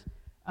letters.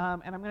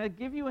 And I'm going to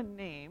give you a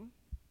name,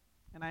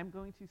 and I'm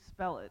going to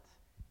spell it.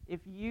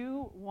 If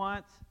you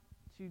want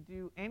to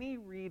do any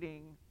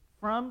reading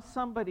from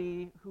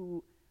somebody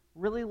who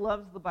really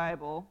loves the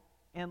Bible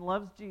and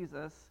loves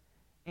Jesus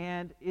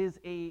and is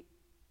a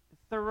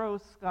thorough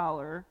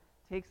scholar,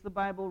 takes the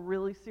Bible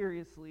really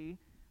seriously,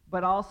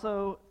 but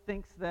also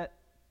thinks that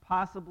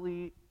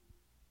possibly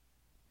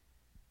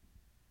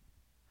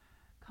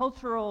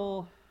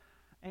cultural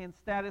and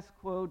status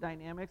quo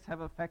dynamics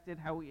have affected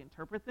how we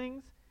interpret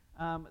things,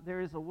 there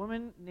is a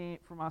woman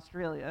from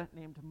Australia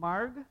named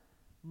Marg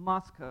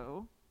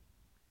Moscow,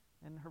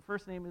 and her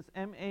first name is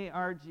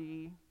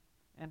M-A-R-G,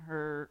 and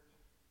her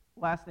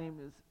last name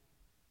is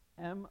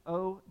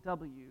M-O-W-C-Z-K-O.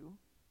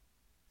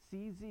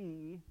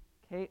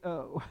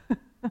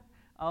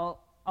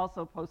 I'll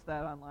also post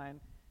that online.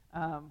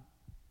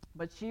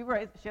 But she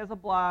has a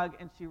blog,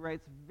 and she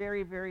writes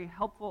very, very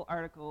helpful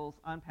articles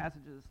on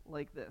passages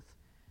like this.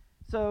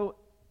 So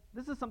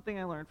this is something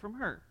I learned from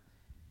her.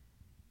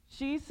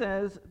 She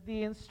says,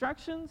 the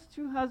instructions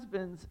to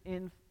husbands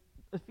in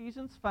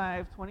Ephesians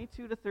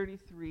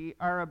 5:22-33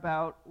 are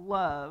about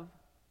love,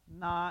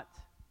 not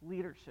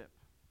leadership.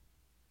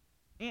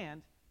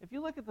 And if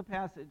you look at the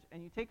passage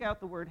and you take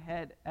out the word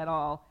head at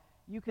all,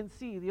 you can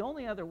see the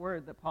only other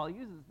word that Paul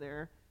uses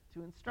there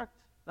to instruct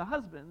the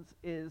husbands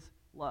is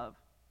love.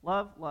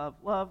 Love, love,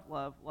 love,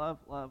 love, love,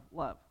 love,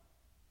 love.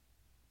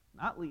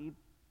 Not lead,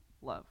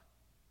 love.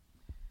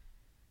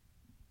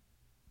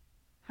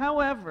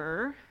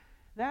 However,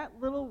 that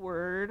little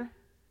word,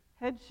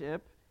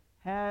 headship,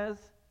 has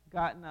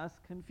gotten us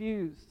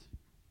confused.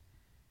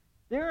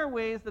 There are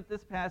ways that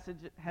this passage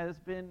has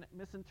been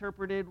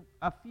misinterpreted,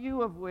 a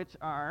few of which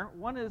are,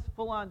 one is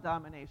full-on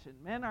domination.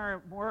 Men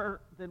are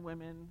more than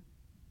women,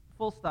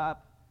 full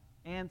stop,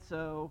 and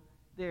so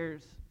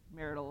there's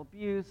marital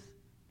abuse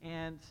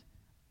and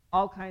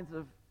all kinds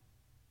of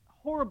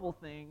horrible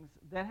things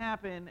that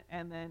happen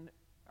and then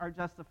are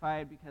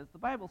justified because the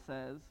Bible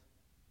says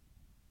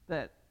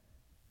that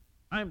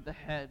I'm the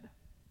head.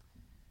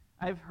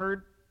 I've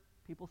heard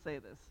people say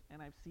this,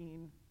 and I've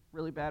seen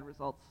really bad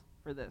results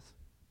for this.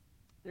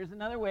 There's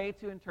another way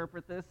to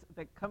interpret this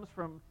that comes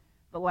from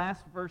the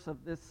last verse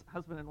of this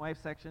husband and wife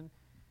section.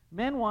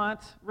 Men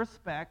want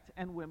respect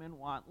and women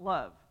want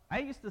love. I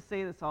used to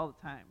say this all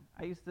the time.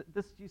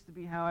 This used to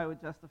be how I would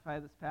justify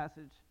this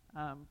passage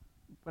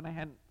when I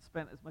hadn't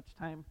spent as much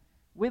time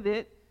with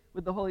it,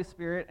 with the Holy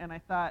Spirit, and I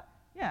thought,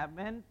 yeah,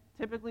 men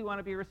typically want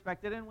to be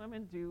respected and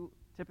women do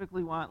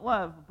typically want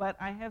love, but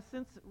I have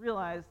since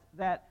realized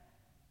that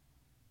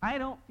I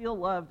don't feel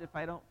loved if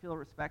I don't feel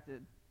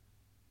respected.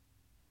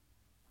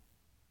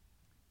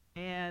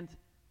 And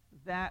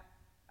that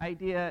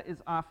idea is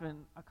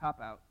often a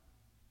cop-out.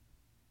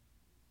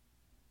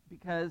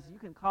 Because you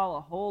can call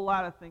a whole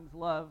lot of things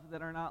love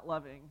that are not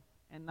loving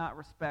and not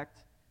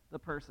respect the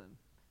person.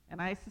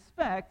 And I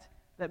suspect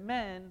that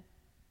men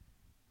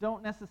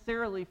don't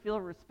necessarily feel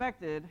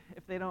respected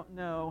if they don't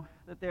know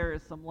that there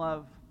is some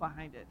love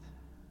behind it,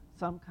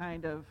 some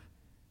kind of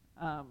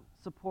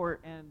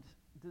support and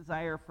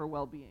desire for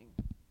well-being.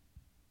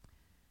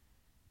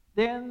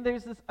 Then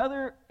there's this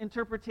other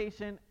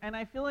interpretation, and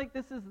I feel like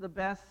this is the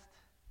best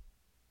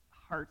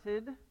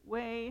hearted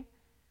way.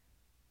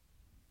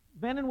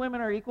 Men and women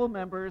are equal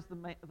members.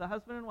 The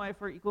husband and wife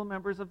are equal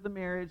members of the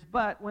marriage.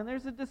 But when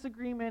there's a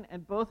disagreement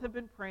and both have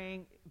been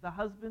praying, the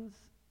husband's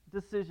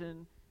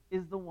decision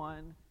is the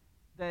one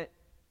that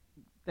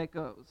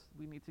goes.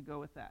 We need to go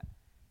with that.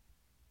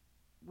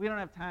 We don't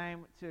have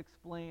time to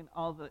explain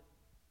all the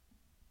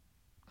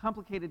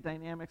complicated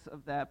dynamics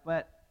of that,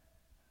 but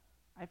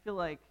I feel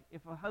like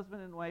if a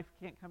husband and wife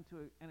can't come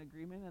to an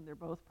agreement and they're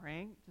both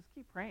praying, just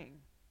keep praying.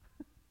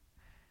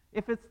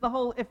 If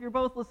you're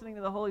both listening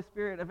to the Holy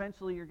Spirit,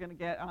 eventually you're going to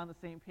get on the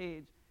same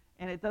page,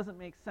 and it doesn't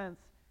make sense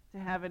to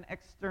have an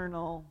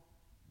external,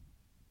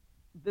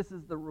 this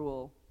is the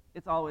rule.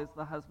 It's always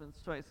the husband's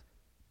choice.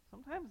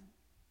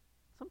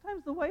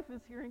 Sometimes the wife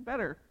is hearing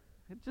better.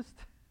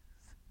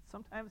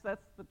 Sometimes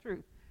that's the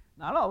truth.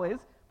 Not always,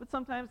 but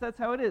sometimes that's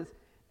how it is.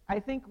 I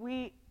think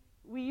we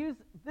use,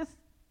 this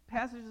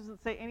passage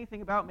doesn't say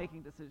anything about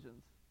making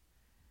decisions.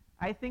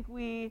 I think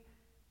we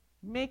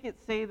make it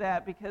say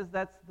that because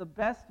that's the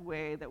best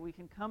way that we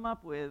can come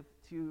up with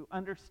to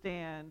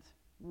understand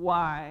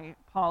why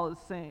Paul is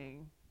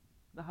saying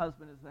the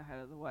husband is the head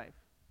of the wife.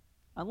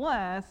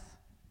 Unless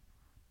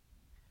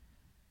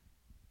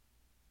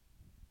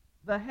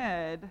the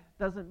head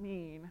doesn't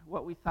mean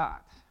what we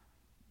thought.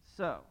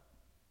 So,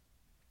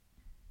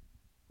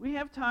 we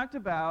have talked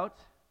about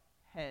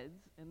heads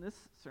in this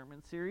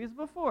sermon series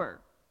before,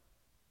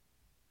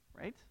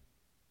 right?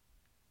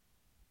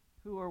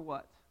 Who or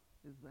what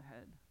is the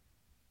head?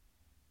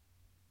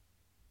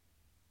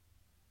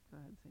 Go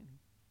ahead,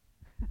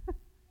 Sandy.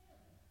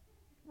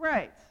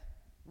 Right.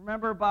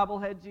 Remember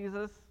bobblehead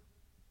Jesus?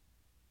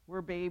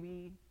 We're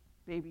baby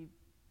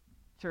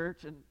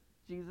church, and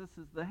Jesus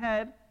is the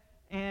head.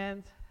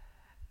 And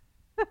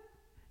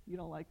you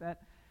don't like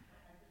that?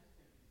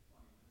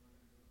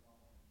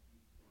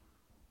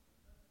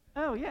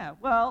 Oh, yeah.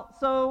 Well,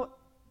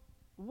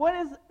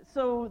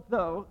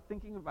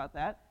 thinking about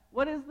that,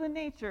 what is the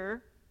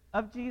nature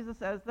of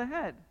Jesus as the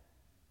head?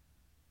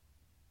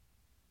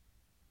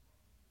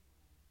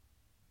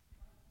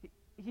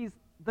 He's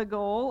the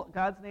goal.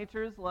 God's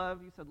nature is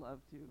love. You said love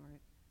too, right?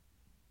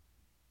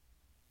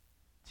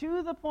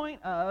 To the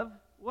point of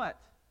what?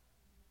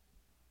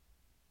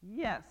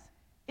 Yes.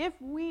 If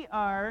we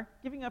are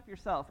giving up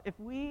yourself, if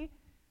we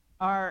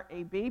are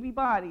a baby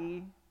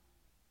body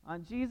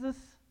on Jesus'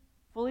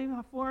 fully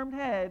formed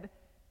head,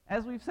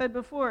 as we've said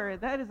before,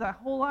 that is a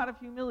whole lot of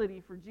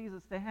humility for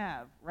Jesus to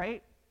have,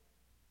 right?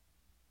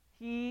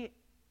 He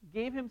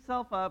gave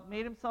himself up,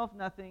 made himself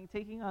nothing,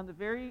 taking on the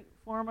very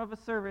form of a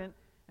servant,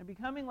 and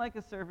becoming like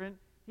a servant,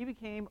 he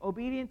became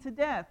obedient to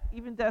death,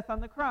 even death on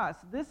the cross.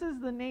 This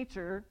is the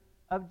nature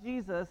of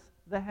Jesus,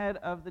 the head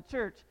of the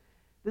church.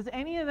 Does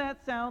any of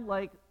that sound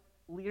like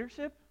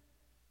leadership?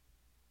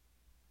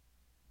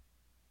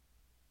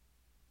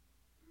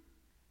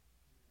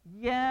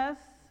 Yes,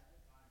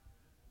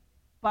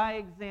 by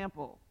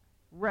example.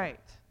 Right.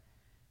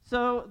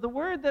 So the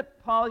word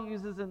that Paul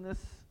uses in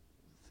this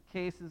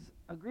case is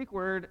a Greek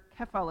word,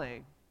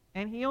 kephale.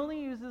 And he only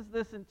uses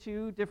this in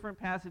two different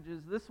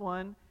passages, this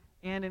one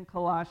and in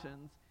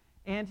Colossians.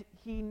 And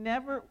he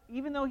never,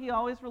 even though he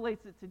always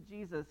relates it to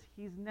Jesus,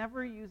 he's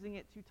never using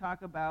it to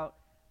talk about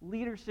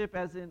leadership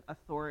as in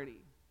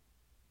authority.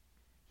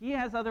 He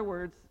has other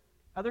words,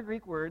 other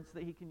Greek words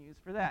that he can use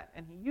for that.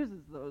 And he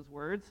uses those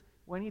words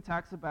when he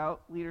talks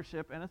about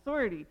leadership and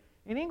authority.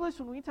 In English,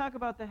 when we talk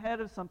about the head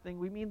of something,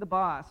 we mean the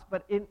boss.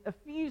 But in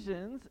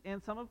Ephesians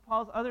and some of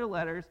Paul's other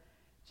letters,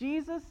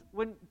 Jesus,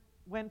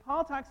 when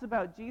Paul talks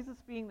about Jesus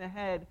being the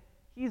head,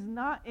 he's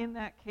not in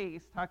that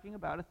case talking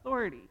about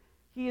authority.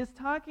 He is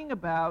talking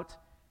about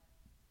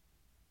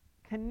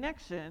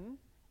connection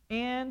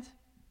and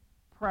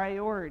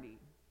priority.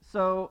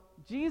 So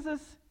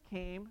Jesus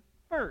came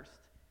first.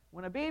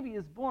 When a baby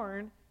is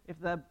born, if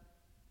the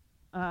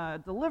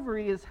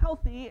delivery is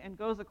healthy and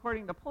goes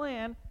according to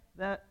plan,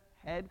 the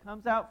head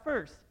comes out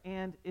first.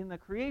 And in the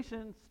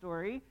creation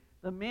story,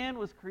 the man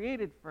was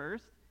created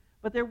first,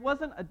 but there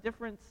wasn't a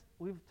difference.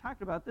 We've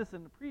talked about this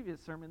in the previous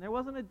sermon. There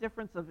wasn't a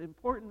difference of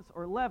importance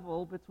or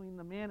level between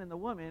the man and the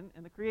woman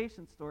in the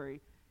creation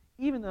story,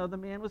 even though the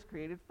man was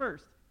created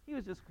first. He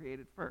was just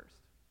created first.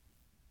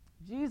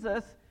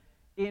 Jesus,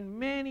 in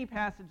many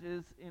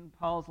passages in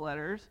Paul's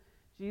letters,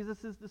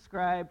 Jesus is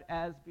described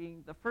as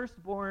being the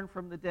firstborn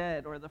from the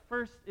dead, or the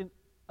first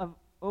of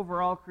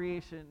overall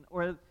creation,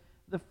 or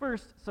the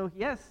first. So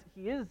yes,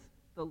 he is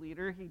the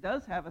leader. He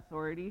does have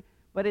authority.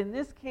 But in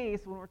this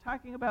case, when we're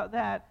talking about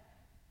that,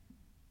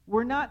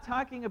 we're not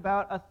talking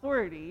about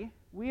authority.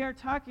 We are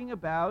talking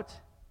about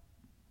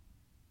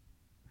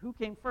who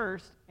came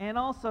first and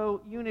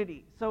also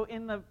unity. So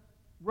in the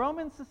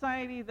Roman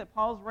society that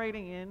Paul's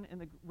writing in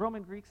the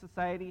Roman Greek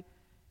society,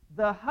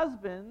 the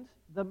husband,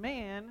 the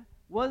man,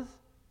 was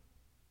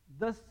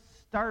the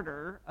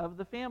starter of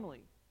the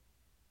family.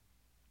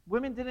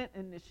 Women didn't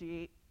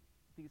initiate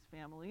these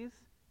families,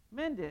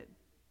 men did.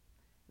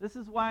 This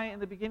is why in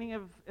the beginning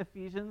of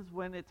Ephesians,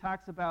 when it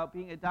talks about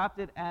being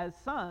adopted as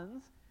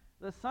sons,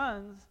 the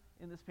sons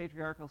in this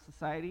patriarchal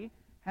society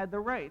had the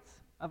rights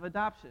of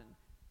adoption.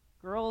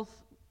 Girls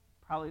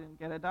probably didn't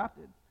get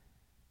adopted.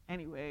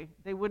 Anyway,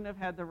 they wouldn't have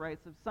had the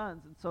rights of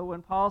sons. And so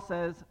when Paul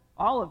says,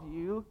 all of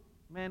you,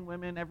 men,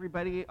 women,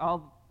 everybody,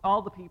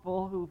 all the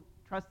people who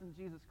trust in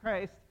Jesus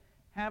Christ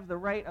have the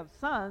right of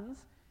sons,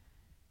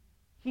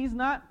 he's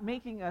not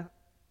making a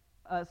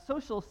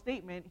social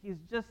statement. He's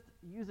just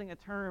using a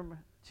term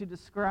to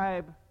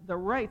describe the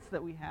rights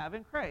that we have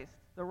in Christ,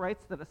 the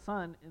rights that a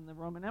son in the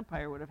Roman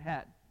Empire would have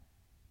had.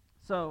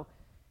 So,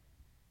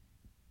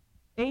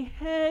 a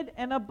head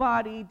and a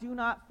body do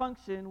not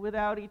function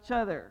without each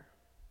other.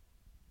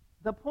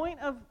 The point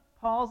of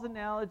Paul's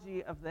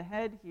analogy of the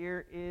head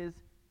here is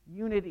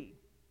unity,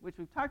 which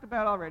we've talked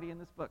about already in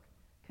this book.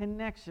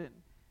 Connection.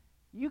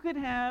 You could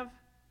have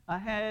a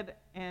head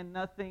and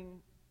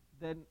nothing,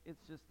 then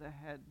it's just a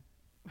head.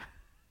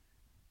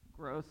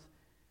 Gross.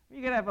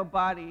 You could have a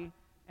body,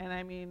 and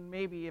I mean,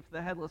 maybe if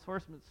the headless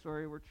horseman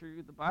story were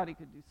true, the body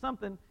could do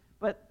something,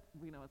 but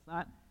we know it's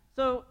not.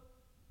 So,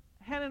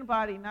 head and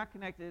body not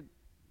connected,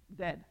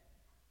 dead,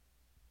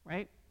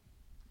 right?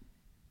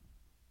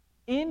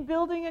 In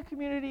building a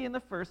community in the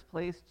first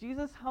place,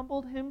 Jesus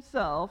humbled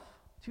himself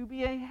to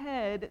be a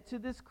head to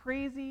this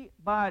crazy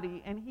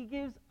body, and he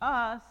gives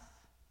us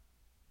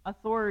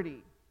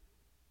authority.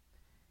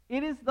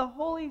 It is the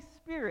Holy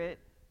Spirit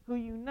who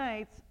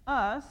unites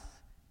us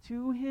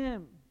to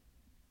him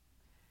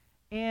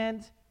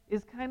and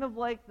is kind of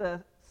like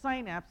the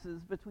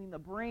synapses between the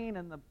brain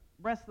and the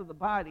rest of the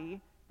body.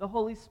 The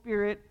Holy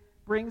Spirit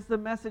brings the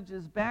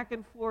messages back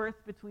and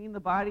forth between the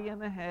body and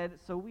the head,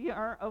 so we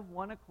are of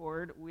one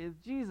accord with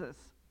Jesus.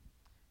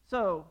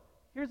 So,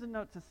 here's a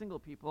note to single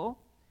people.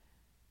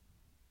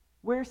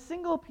 Where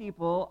single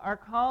people are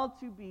called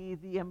to be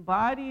the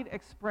embodied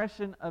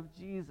expression of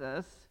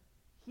Jesus,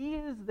 he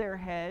is their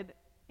head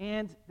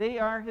and they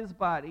are his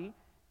body,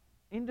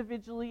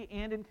 individually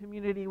and in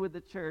community with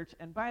the church.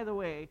 And by the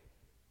way,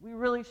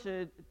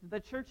 the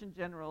church in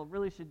general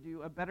really should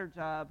do a better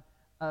job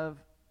of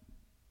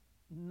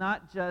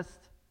not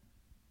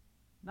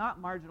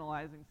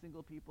marginalizing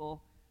single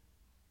people,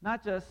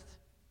 not just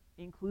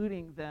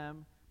including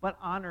them, but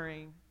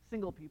honoring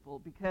single people,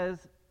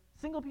 because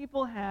single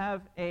people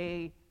have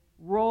a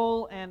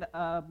role and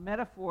a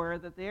metaphor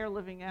that they are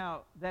living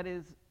out that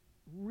is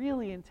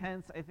really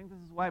intense. I think this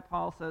is why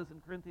Paul says in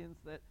Corinthians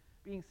that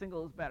being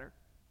single is better.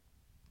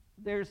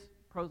 There's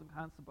pros and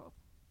cons to both,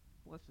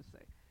 let's just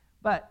say.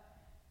 But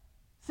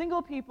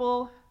single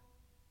people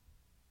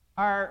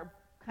are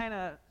kind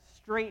of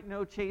straight,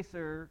 no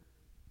chaser,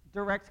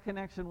 direct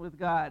connection with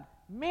God.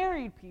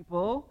 Married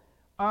people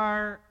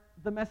are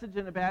the message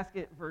in a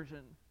basket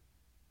version.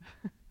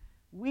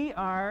 We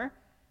are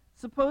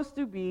supposed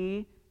to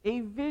be a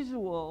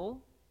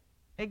visual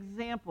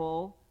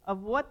example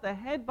of what the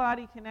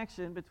head-body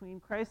connection between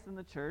Christ and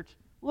the church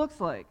looks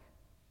like.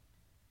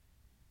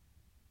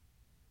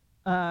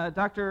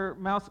 Dr.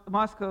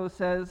 Moscow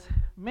says,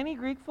 many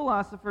Greek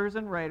philosophers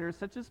and writers,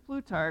 such as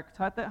Plutarch,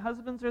 taught that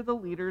husbands are the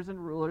leaders and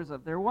rulers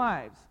of their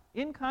wives.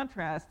 In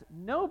contrast,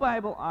 no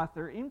Bible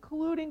author,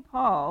 including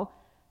Paul,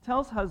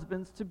 tells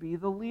husbands to be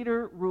the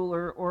leader,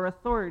 ruler, or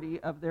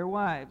authority of their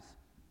wives.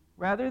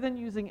 Rather than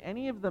using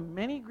any of the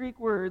many Greek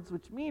words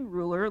which mean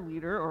ruler,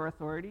 leader, or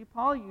authority,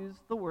 Paul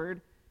used the word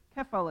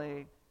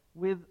kephale,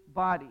 with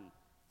body,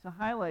 to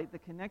highlight the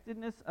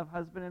connectedness of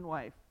husband and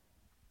wife.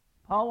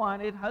 Paul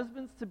wanted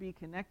husbands to be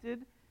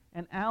connected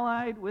and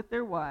allied with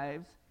their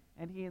wives,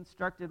 and he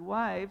instructed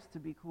wives to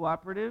be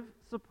cooperative,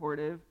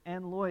 supportive,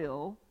 and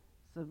loyal,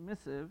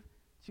 submissive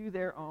to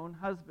their own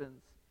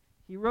husbands.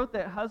 He wrote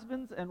that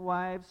husbands and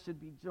wives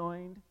should be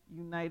joined,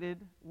 united,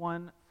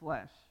 one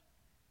flesh.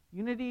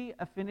 Unity,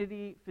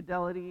 affinity,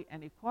 fidelity,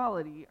 and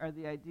equality are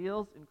the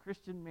ideals in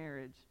Christian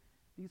marriage.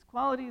 These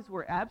qualities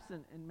were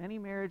absent in many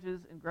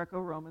marriages in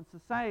Greco-Roman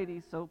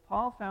society, so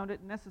Paul found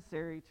it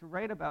necessary to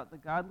write about the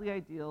godly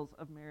ideals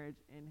of marriage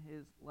in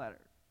his letter.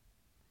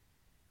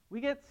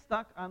 We get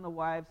stuck on the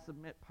wives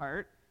submit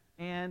part,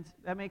 and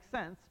that makes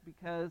sense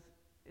because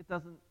it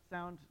doesn't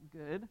sound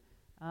good,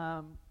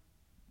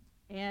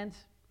 and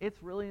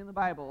it's really in the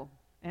Bible,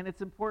 and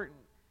it's important.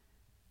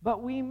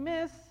 But we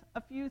miss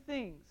a few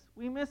things.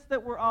 We miss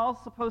that we're all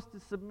supposed to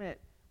submit.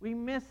 We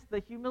miss the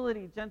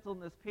humility,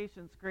 gentleness,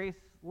 patience, grace,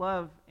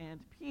 love, and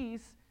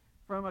peace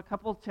from a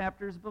couple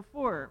chapters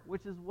before,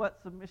 which is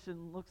what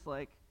submission looks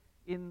like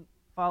in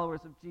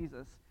followers of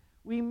Jesus.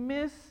 We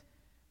miss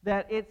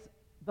that it's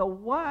the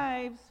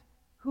wives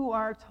who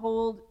are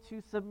told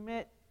to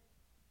submit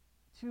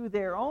to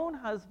their own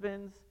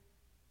husbands.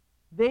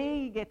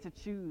 They get to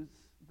choose,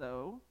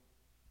 though.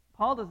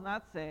 Paul does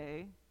not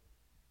say,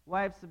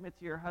 wives, submit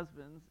to your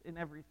husbands in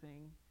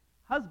everything.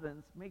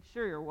 Husbands, make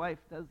sure your wife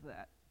does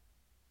that.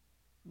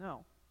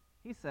 No.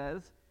 He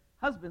says,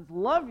 husbands,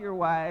 love your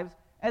wives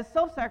as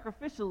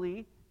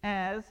self-sacrificially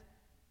as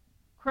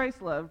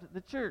Christ loved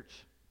the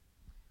church.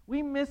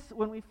 When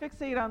we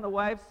fixate on the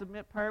wives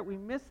submit part, we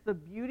miss the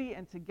beauty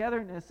and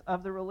togetherness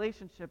of the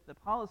relationship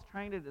that Paul is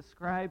trying to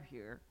describe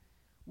here.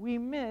 We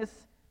miss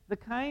the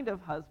kind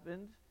of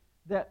husband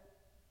that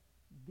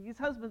these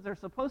husbands are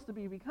supposed to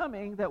be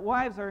becoming, that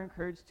wives are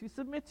encouraged to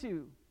submit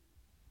to.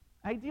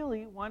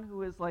 ideally one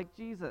who is like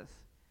Jesus.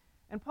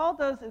 And Paul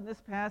does in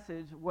this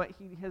passage what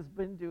he has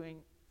been doing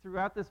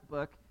throughout this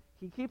book.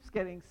 He keeps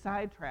getting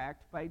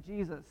sidetracked by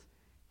Jesus.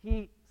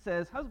 He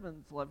says,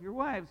 husbands, love your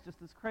wives, just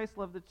as Christ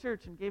loved the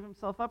church and gave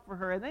himself up for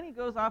her. And then he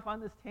goes off on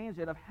this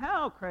tangent of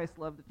how Christ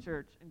loved the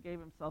church and gave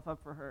himself up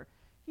for her.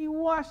 He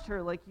washed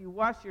her like you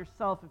wash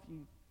yourself if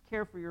you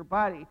care for your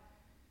body.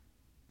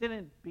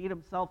 Didn't beat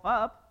himself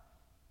up.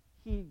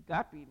 He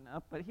got beaten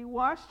up, but he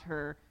washed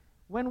her.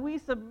 When we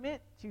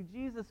submit to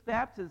Jesus'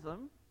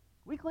 baptism,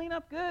 we clean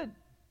up good.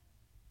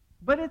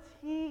 But it's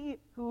he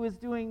who is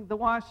doing the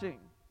washing.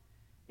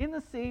 In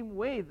the same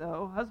way,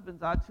 though,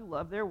 husbands ought to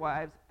love their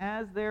wives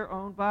as their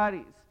own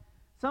bodies.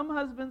 Some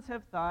husbands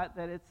have thought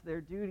that it's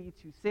their duty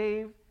to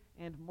save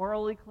and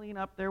morally clean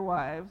up their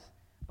wives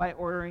by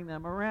ordering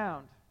them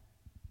around.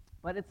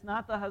 But it's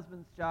not the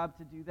husband's job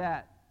to do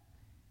that,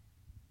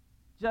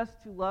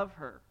 just to love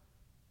her.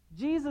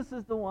 Jesus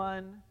is the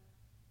one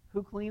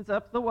who cleans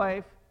up the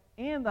wife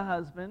and the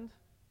husband,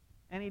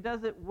 and he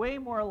does it way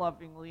more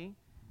lovingly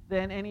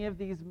than any of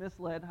these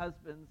misled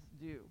husbands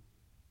do.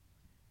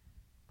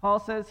 Paul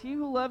says, he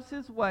who loves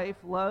his wife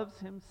loves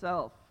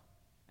himself.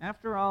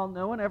 After all,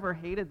 no one ever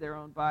hated their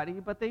own body,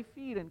 but they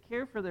feed and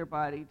care for their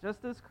body,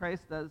 just as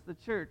Christ does the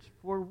church,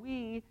 for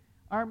we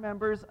are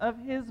members of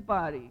his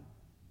body.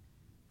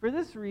 For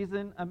this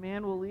reason, a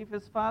man will leave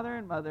his father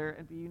and mother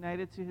and be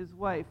united to his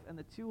wife, and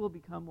the two will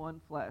become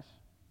one flesh.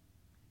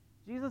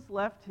 Jesus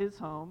left his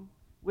home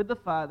with the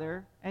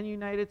Father and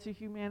united to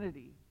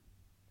humanity.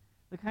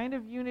 The kind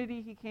of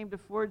unity he came to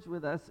forge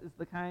with us is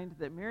the kind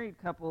that married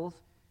couples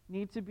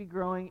need to be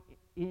growing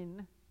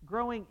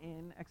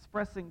in,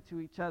 expressing to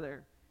each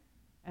other.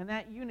 And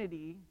that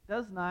unity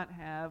does not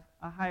have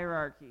a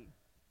hierarchy.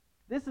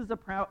 This is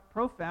a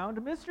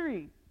profound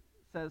mystery,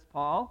 says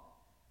Paul,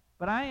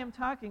 but I am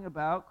talking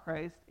about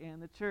Christ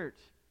and the church.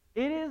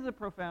 It is a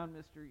profound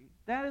mystery.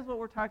 That is what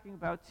we're talking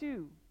about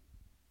too.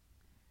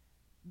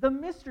 The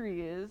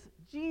mystery is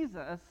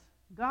Jesus,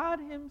 God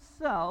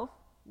himself,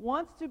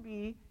 wants to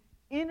be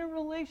in a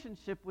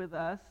relationship with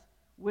us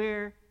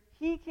where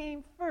he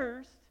came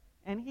first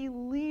and he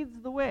leads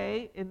the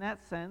way in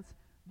that sense,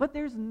 but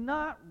there's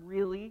not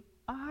really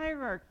a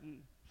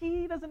hierarchy.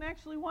 He doesn't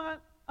actually want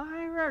a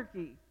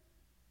hierarchy.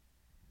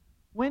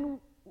 When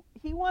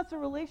he wants a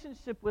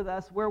relationship with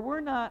us where we're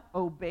not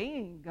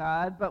obeying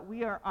God, but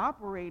we are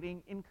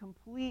operating in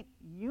complete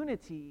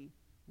unity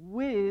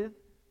with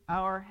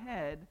our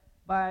head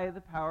by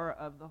the power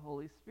of the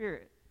Holy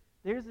Spirit.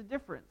 There's a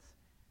difference.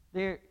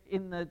 There,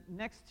 in the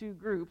next two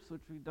groups,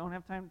 which we don't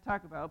have time to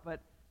talk about,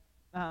 but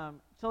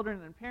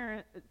children and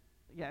parents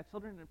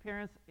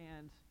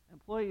and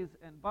employees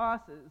and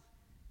bosses,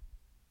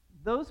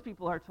 those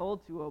people are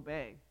told to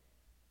obey.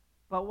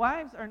 But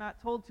wives are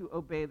not told to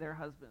obey their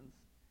husbands.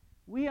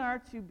 We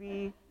are to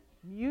be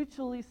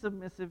mutually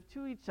submissive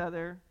to each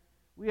other.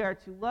 We are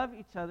to love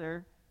each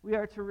other. We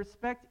are to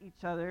respect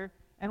each other.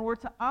 And we're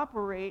to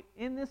operate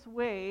in this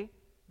way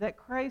that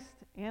Christ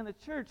and the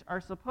church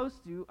are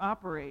supposed to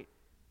operate,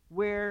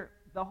 where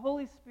the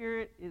Holy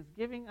Spirit is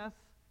giving us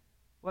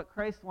what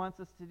Christ wants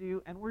us to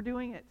do, and we're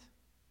doing it.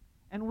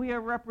 And we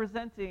are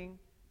representing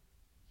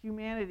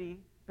humanity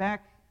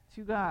back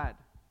to God.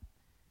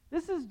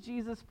 This is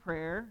Jesus'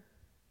 prayer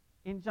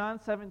in John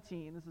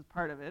 17. This is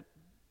part of it.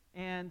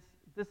 And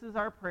this is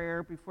our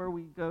prayer before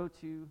we go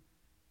to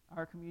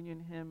our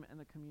communion hymn and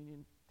the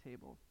communion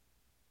table.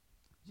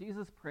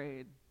 Jesus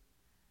prayed,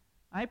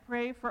 I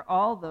pray for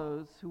all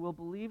those who will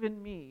believe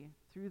in me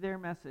through their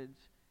message,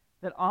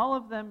 that all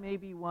of them may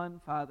be one,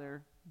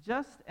 Father,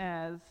 just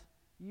as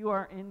you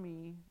are in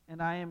me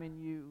and I am in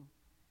you.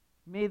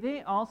 May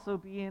they also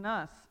be in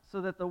us,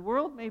 so that the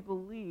world may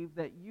believe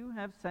that you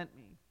have sent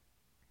me.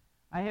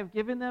 I have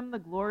given them the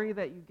glory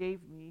that you gave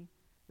me,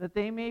 that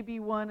they may be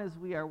one as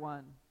we are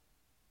one.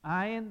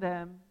 I and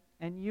them,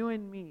 and you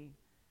and me,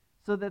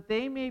 so that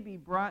they may be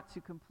brought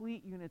to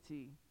complete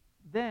unity.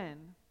 Then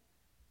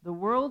the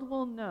world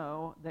will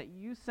know that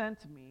you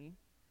sent me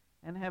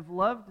and have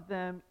loved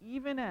them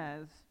even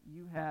as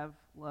you have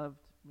loved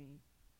me.